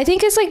this. I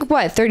think it's like,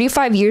 what,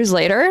 35 years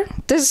later?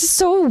 This is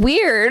so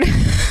weird.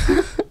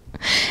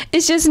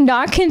 It's just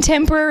not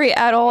contemporary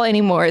at all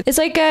anymore. It's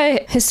like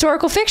a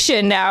historical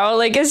fiction now.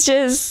 Like, it's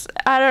just,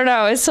 I don't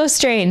know. It's so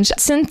strange.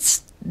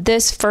 Since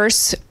this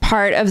first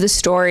part of the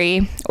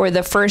story, or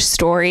the first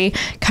story,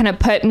 kind of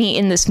put me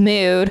in this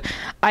mood,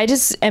 I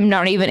just am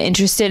not even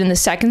interested in the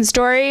second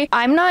story.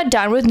 I'm not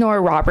done with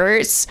Nora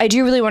Roberts. I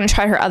do really want to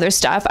try her other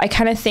stuff. I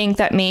kind of think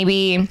that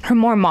maybe her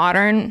more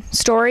modern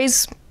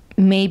stories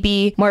may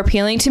be more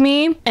appealing to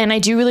me, and I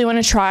do really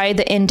want to try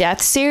the In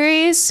Death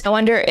series. I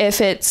wonder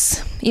if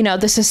it's, you know,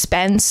 the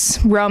suspense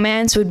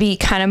romance would be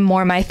kind of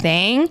more my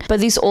thing, but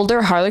these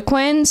older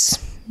Harlequins,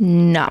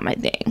 not my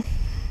thing.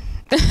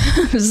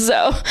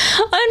 So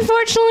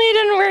unfortunately it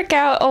didn't work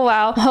out. Oh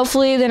well,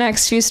 hopefully the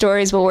next few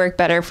stories will work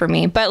better for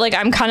me, but like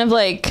I'm kind of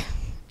like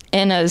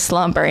in a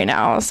slump right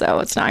now, so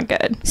it's not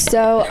good.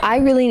 So I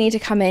really need to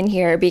come in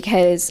here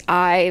because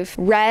I've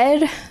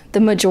read the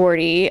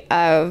majority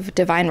of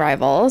Divine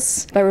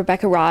Rivals by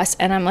Rebecca Ross,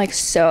 and I'm like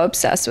so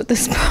obsessed with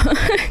this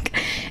book.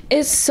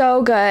 It's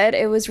so good.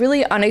 It was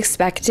really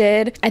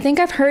unexpected. I think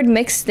I've heard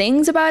mixed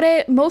things about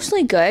it,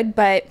 mostly good,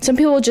 but some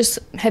people just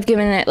have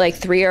given it like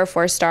 3 or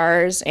 4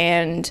 stars,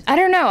 and I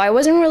don't know, I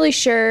wasn't really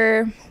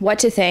sure what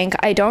to think.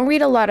 I don't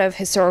read a lot of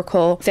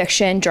historical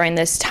fiction during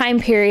this time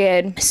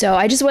period, so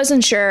I just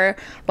wasn't sure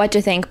what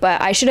to think, but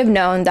I should have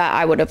known that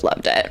I would have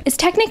loved it. It's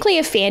technically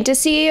a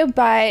fantasy,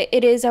 but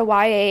it is a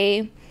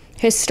YA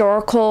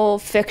historical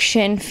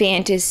fiction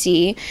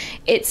fantasy.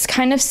 It's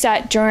kind of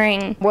set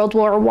during World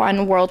War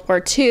I, World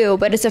War II,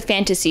 but it's a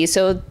fantasy.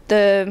 So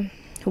the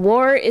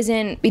war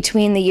isn't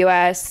between the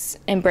US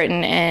and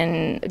Britain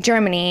and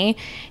Germany.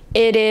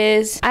 It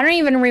is, I don't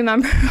even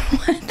remember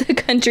what the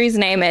country's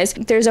name is.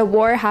 There's a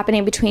war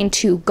happening between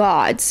 2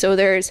 gods. So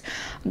there's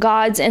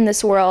gods in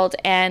this world,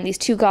 and these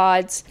 2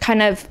 gods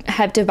kind of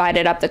have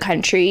divided up the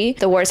country.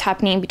 The war is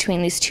happening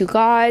between these 2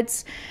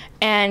 gods,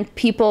 and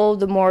people,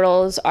 the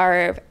mortals,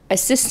 are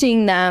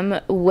assisting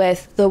them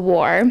with the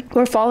war.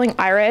 We're following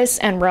Iris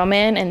and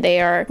Roman, and they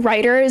are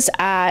writers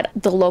at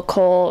the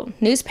local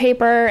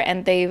newspaper,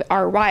 and they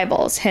are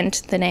rivals,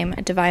 hence the name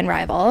Divine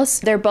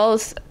Rivals. They're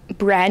both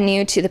brand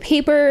new to the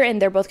paper,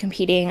 and they're both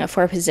competing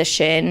for a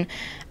position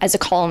as a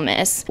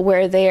columnist,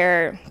 where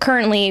they're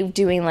currently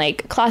doing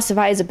like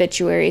classified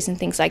obituaries and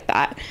things like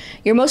that.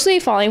 You're mostly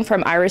following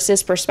from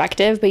Iris's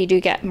perspective, but you do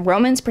get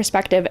Roman's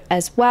perspective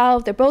as well.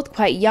 They're both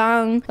quite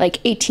young, like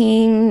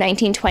 18,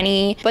 19,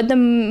 20, but the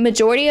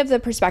majority of the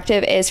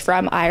perspective is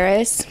from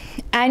Iris,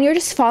 and you're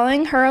just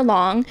following her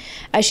along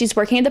as she's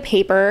working at the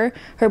paper.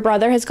 Her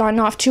brother has gone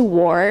off to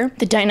war.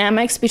 The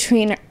dynamics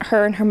between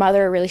her and her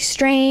mother are really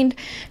strained.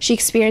 She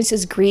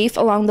experiences grief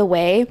along the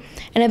way,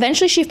 and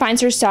eventually she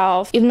finds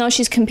herself, even though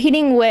she's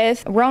competing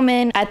with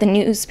Roman at the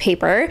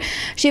newspaper,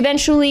 she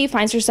eventually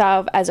finds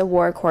herself as a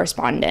war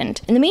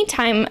correspondent. In the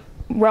meantime,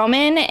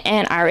 Roman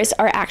and Iris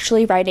are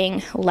actually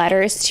writing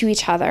letters to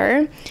each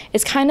other.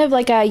 It's kind of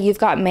like a You've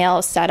Got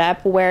Mail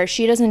setup, where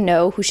she doesn't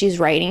know who she's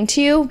writing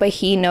to, but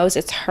he knows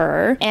it's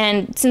her.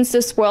 And since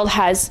this world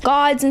has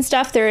gods and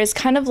stuff, there is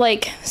kind of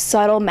like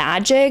subtle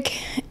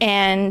magic,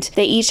 and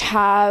they each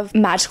have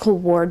magical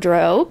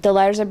wardrobe. The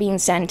letters are being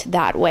sent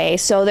that way.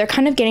 So they're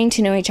kind of getting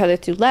to know each other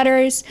through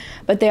letters,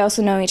 but they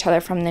also know each other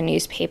from the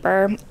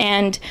newspaper.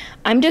 And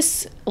I'm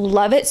just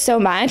love it so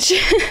much.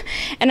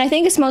 And I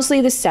think it's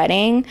mostly the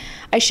setting.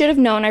 I should have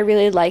known I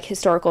really like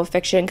historical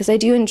fiction because I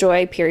do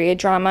enjoy period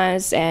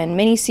dramas and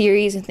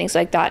miniseries and things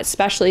like that,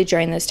 especially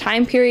during this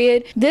time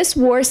period. This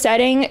war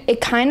setting,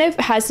 it kind of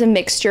has a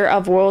mixture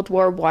of World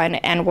War I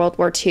and World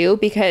War II,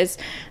 because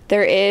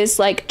there is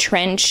like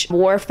trench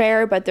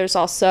warfare, but there's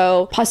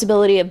also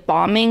possibility of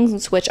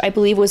bombings, which I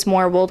believe was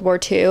more World War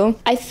II.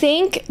 I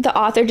think the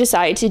author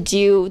decided to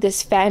do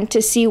this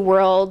fantasy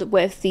world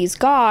with these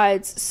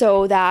gods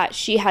so that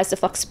she has the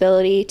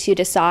flexibility to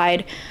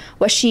decide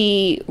what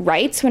she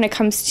writes when it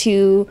comes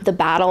to the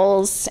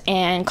battles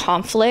and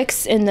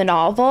conflicts in the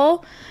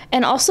novel.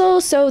 And also,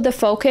 so the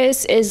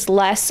focus is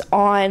less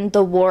on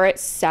the war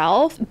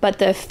itself, but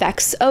the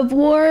effects of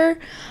war.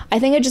 I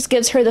think it just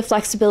gives her the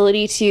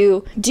flexibility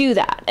to do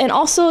that. And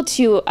also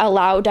to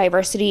allow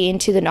diversity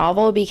into the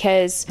novel,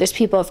 because there's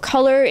people of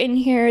color in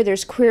here,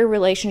 there's queer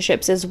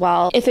relationships as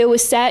well. If it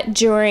was set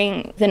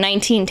during the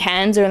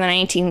 1910s or the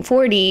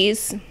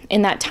 1940s,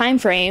 in that time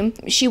frame,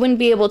 she wouldn't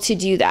be able to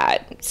do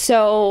that.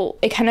 So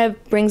it kind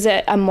of brings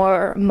it a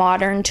more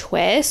modern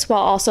twist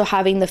while also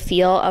having the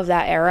feel of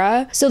that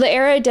era. So the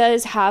era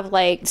does have,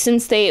 like,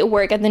 since they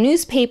work at the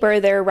newspaper,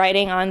 they're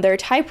writing on their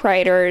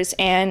typewriters,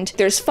 and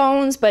there's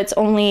phones, but it's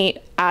only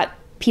at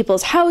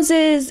people's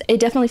houses. It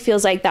definitely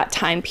feels like that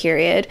time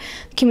period.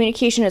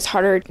 Communication is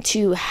harder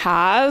to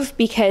have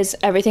because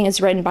everything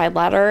is written by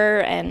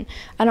letter, and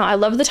I don't know, I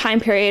love the time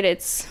period.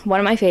 It's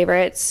one of my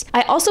favorites.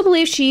 I also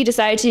believe she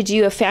decided to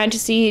do a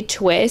fantasy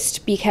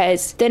twist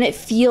because then it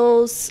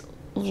feels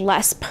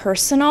less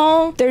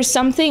personal. There's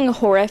something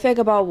horrific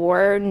about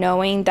war,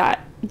 knowing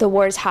that the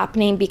war is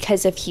happening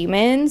because of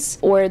humans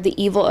or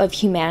the evil of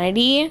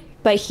humanity,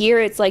 but here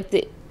it's like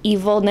the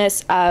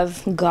evilness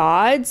of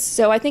gods.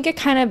 So I think it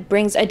kind of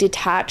brings a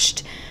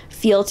detached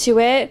feel to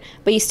it,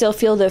 but you still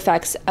feel the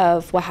effects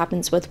of what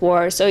happens with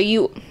war. So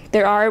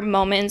there are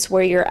moments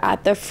where you're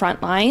at the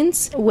front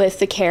lines with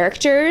the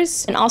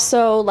characters, and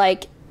also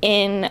like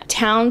in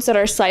towns that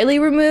are slightly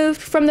removed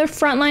from the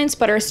front lines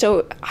but are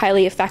still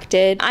highly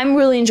affected. I'm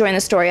really enjoying the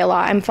story a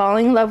lot. I'm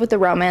falling in love with the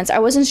romance. I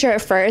wasn't sure at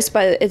first,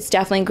 but it's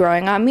definitely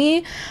growing on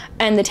me,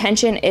 and the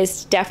tension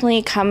is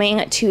definitely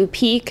coming to a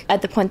peak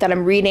at the point that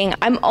I'm reading.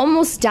 I'm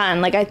almost done.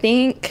 Like, I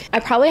think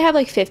I probably have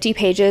like 50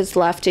 pages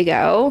left to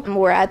go.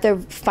 We're at the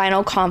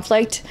final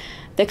conflict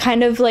that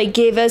kind of like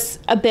gave us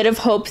a bit of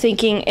hope,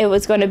 thinking it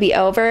was going to be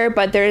over,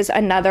 but there's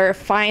another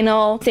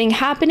final thing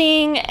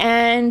happening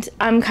and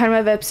I'm kind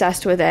of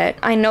obsessed with it.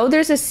 I know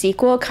there's a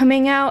sequel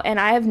coming out and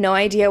I have no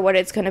idea what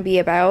it's going to be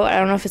about. I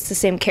don't know if it's the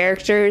same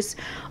characters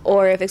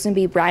or if it's going to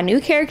be brand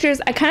new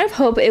characters. I kind of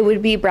hope it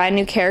would be brand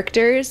new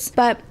characters,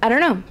 but I don't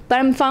know. But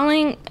I'm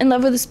falling in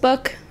love with this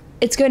book.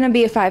 It's going to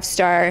be a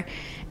 5-star.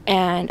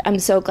 And I'm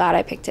so glad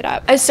I picked it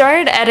up. I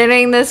started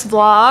editing this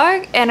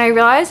vlog and I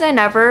realized I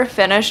never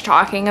finished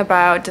talking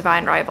about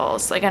Divine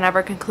Rivals. Like, I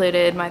never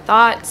concluded my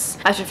thoughts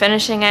after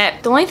finishing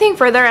it. The only thing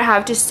further I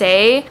have to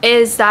say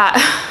is that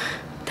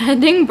the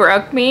ending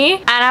broke me,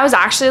 and I was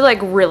actually like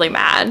really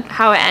mad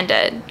how it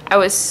ended. I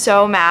was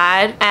so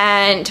mad,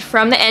 and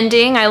from the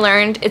ending I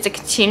learned it's a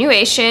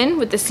continuation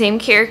with the same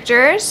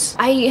characters.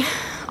 I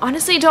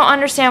honestly don't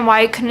understand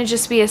why it couldn't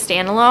just be a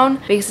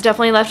standalone, because it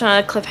definitely left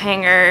on a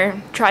cliffhanger.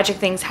 Tragic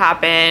things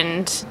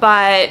happened,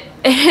 but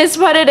it is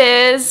what it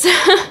is.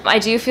 I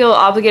do feel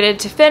obligated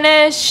to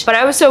finish, but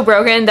I was so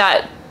broken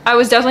that I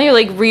was definitely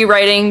like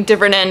rewriting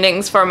different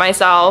endings for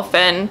myself,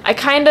 and I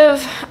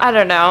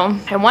don't know,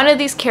 I wanted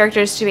these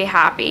characters to be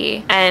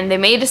happy and they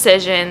made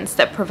decisions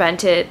that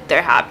prevented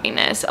their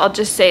happiness. I'll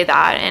just say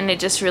that, and it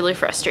just really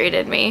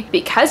frustrated me.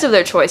 Because of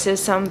their choices,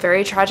 some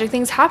very tragic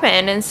things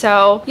happened, and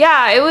so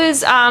yeah, it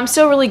was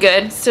still really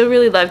good, still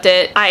really loved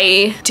it.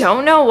 I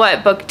don't know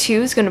what book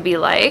 2 is gonna be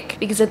like,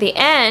 because at the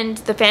end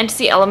the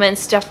fantasy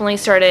elements definitely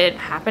started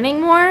happening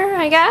more,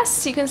 I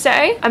guess you can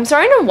say. I'm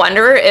starting to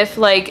wonder if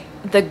like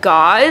the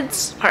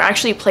gods are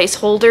actually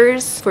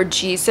placeholders for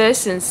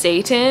Jesus and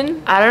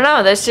Satan. I don't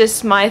know, that's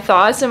just my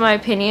thoughts and my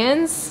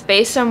opinions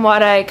based on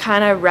what I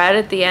kind of read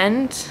at the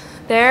end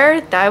there.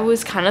 That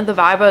was kind of the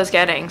vibe I was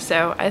getting,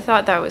 so I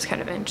thought that was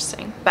kind of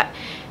interesting. But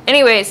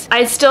anyways,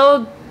 I'm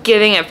still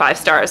giving it 5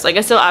 stars. Like,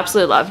 I still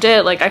absolutely loved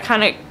it. Like, I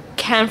kind of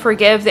can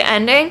forgive the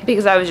ending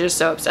because I was just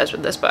so obsessed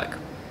with this book.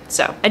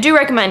 So I do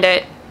recommend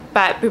it,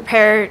 but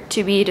prepare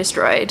to be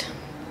destroyed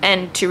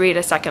and to read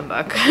a second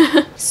book.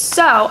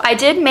 So I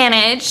did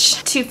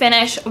manage to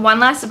finish one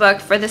last book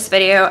for this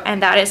video,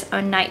 and that is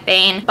A Night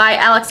Bane by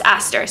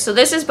Aster. So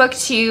this is book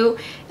 2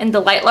 in the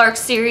Lightlark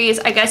series.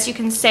 I guess you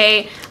can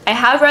say I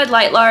have read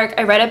Lightlark.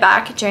 I read it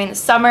back during the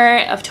summer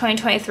of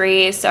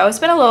 2023, so it's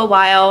been a little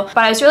while, but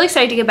I was really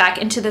excited to get back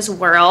into this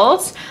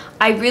world.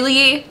 I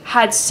really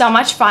had so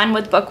much fun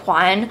with book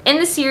 1. In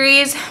the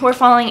series, we're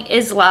following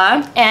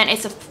Isla, and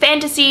it's a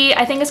fantasy.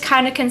 I think it's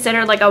kind of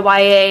considered like a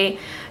YA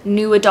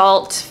new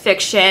adult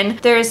fiction.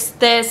 There's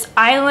this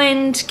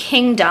island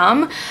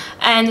kingdom,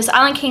 and this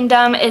island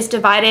kingdom is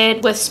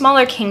divided with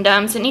smaller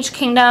kingdoms. In each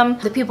kingdom,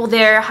 the people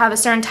there have a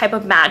certain type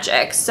of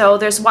magic. So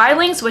there's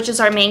Wildlings, which is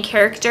our main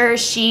character.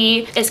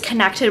 She is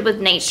connected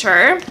with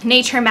nature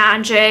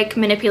magic,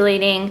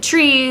 manipulating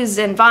trees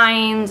and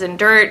vines and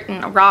dirt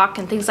and rock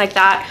and things like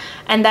that.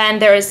 And then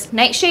there's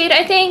Nightshade,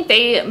 I think.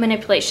 They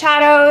manipulate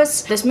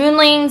shadows. There's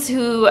Moonlings,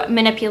 who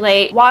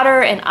manipulate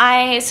water and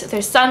ice.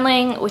 There's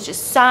Sunling, which is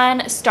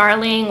sun.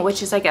 Starling,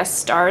 which is, I guess,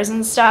 stars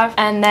and stuff.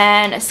 And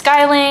then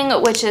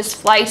Skyling, which is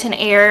flight and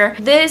air.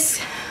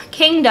 This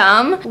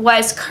kingdom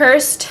was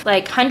cursed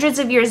like hundreds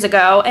of years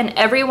ago, and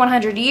every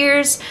 100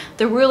 years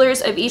the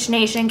rulers of each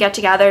nation get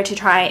together to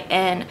try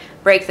and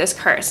break this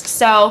curse.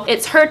 So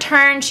it's her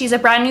turn. She's a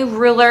brand new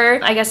ruler.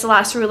 I guess the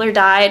last ruler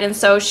died, and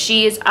so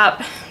she's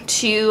up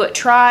to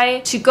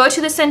try to go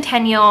to the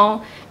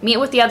Centennial, meet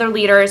with the other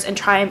leaders, and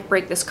try and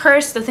break this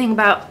curse. The thing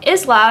about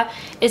Isla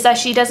is that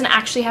she doesn't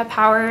actually have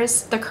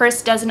powers. The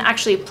curse doesn't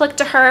actually apply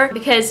to her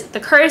because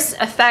the curse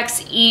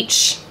affects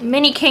each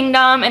mini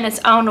kingdom in its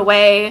own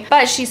way,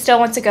 but she still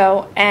wants to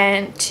go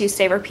and to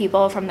save her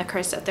people from the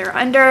curse that they're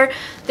under.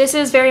 This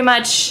is very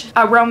much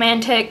a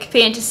romantic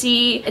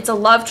fantasy. It's a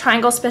love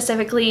triangle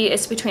specifically.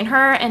 It's between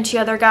her and 2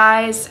 other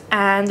guys,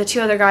 and the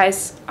 2 other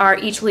guys are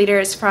each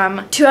leaders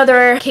from 2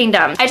 other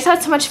kingdoms. I just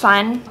had so much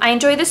fun. I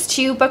enjoyed this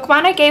too. Book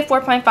 1 I gave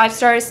 4.5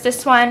 stars.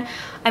 This one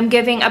I'm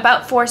giving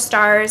about 4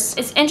 stars.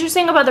 It's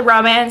interesting about the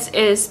romance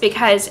is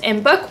because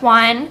in book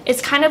 1,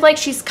 it's kind of like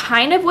she's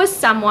kind of with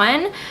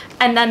someone,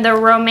 and then the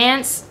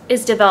romance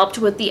is developed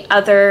with the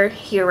other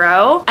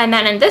hero. And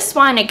then in this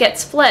one, it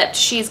gets flipped.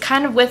 She's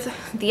kind of with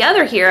the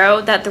other hero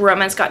that the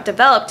romance got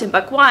developed in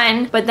book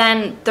 1, but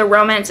then the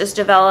romance is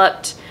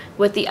developed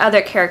with the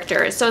other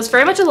characters. So it's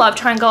very much a love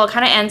triangle. It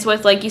kind of ends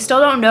with like you still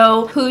don't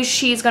know who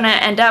she's gonna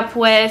end up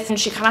with, and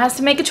she kind of has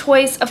to make a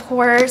choice, of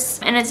course.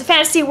 And it's a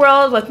fantasy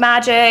world with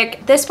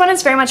magic. This one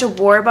is very much a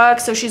war book,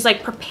 so she's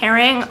like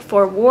preparing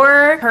for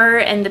war, her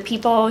and the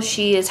people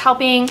she is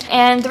helping.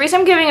 And the reason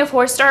I'm giving it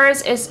 4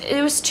 stars is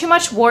it was too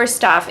much war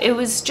stuff. It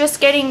was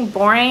just getting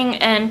boring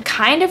and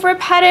kind of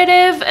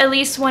repetitive, at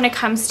least when it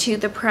comes to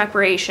the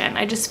preparation.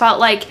 I just felt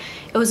like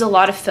it was a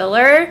lot of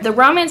filler. The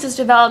romance is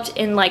developed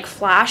in like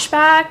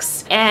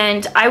flashbacks,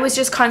 and I was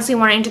just constantly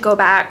wanting to go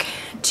back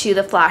to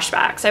the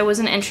flashbacks. I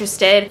wasn't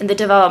interested in the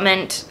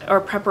development or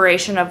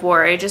preparation of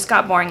war. It just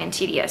got boring and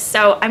tedious.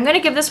 So I'm gonna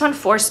give this one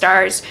 4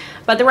 stars,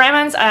 but the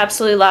romance I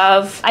absolutely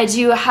love. I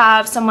do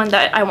have someone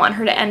that I want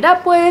her to end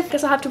up with.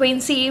 Guess I'll have to wait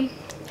and see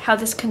how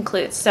this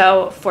concludes.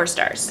 So 4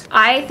 stars.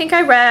 I think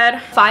I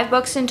read 5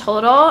 books in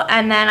total,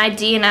 and then I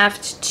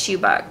DNF'd 2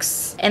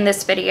 books in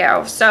this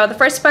video. So the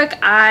first book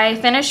I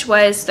finished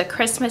was The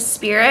Christmas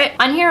Spirit.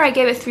 On here I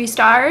gave it 3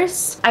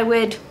 stars. I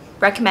would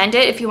recommend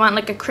it if you want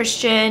like a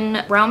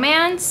Christian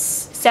romance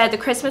set at the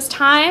Christmas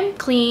time,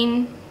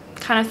 clean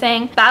kind of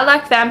thing. Bad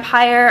Luck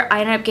Vampire,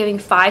 I ended up giving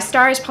 5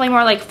 stars, probably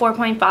more like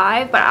 4.5,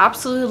 but I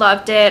absolutely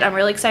loved it. I'm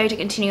really excited to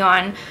continue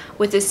on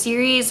with this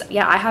series.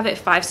 Yeah, I have it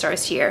 5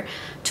 stars here.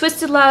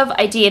 Twisted Love,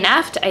 I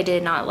DNF'd. I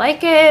did not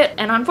like it,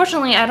 and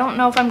unfortunately I don't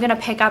know if I'm gonna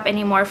pick up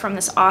any more from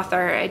this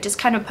author. It just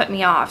kind of put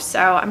me off, so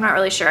I'm not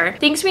really sure.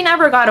 Things We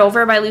Never Got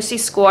Over by Lucy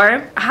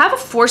Score, I have a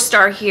 4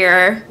 star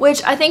here,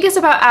 which I think is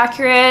about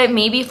accurate,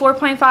 maybe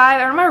 4.5.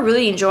 I remember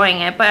really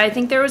enjoying it, but I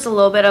think there was a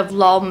little bit of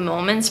lull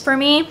moments for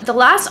me. The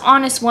Last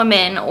Honest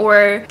Woman,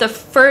 or the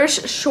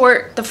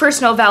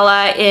first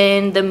novella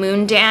in the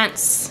Moon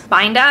Dance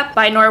bind up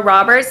by Nora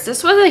Roberts.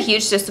 This was a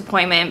huge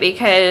disappointment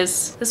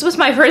because this was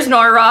my first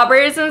Nora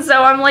Roberts, and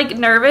so I'm like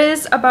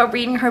nervous about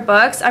reading her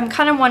books. I'm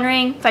kind of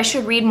wondering if I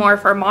should read more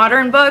of her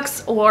modern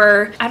books,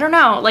 or I don't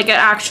know, like an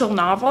actual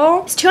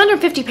novel. It's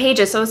 250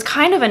 pages, so it's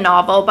kind of a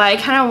novel, but I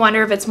kind of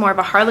wonder if it's more of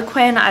a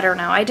Harlequin. I don't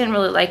know. I didn't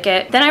really like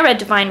it. Then I read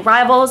Divine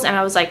Rivals, and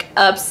I was like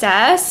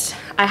obsessed.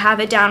 I have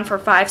it down for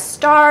 5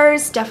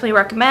 stars. Definitely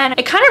recommend.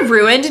 It kind of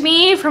ruined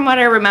me from what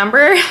I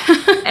remember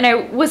and I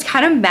was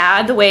kind of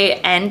mad the way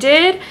it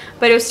ended,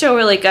 but it was still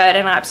really good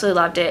and I absolutely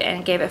loved it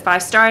and gave it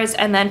 5 stars.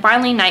 And then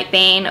finally Night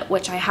Bane,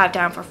 which I have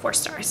down for 4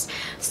 stars.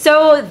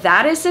 So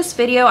that is this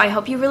video. I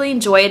hope you really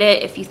enjoyed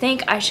it. If you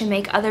think I should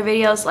make other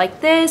videos like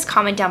this,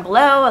 comment down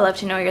below. I'd love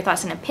to know your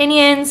thoughts and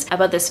opinions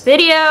about this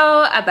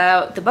video,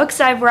 about the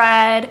books I've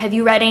read. Have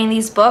you read any of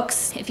these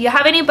books? If you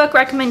have any book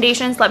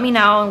recommendations, let me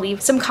know and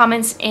leave some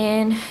comments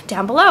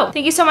down below.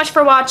 Thank you so much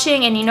for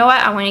watching, and you know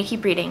what? I want to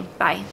keep reading. Bye.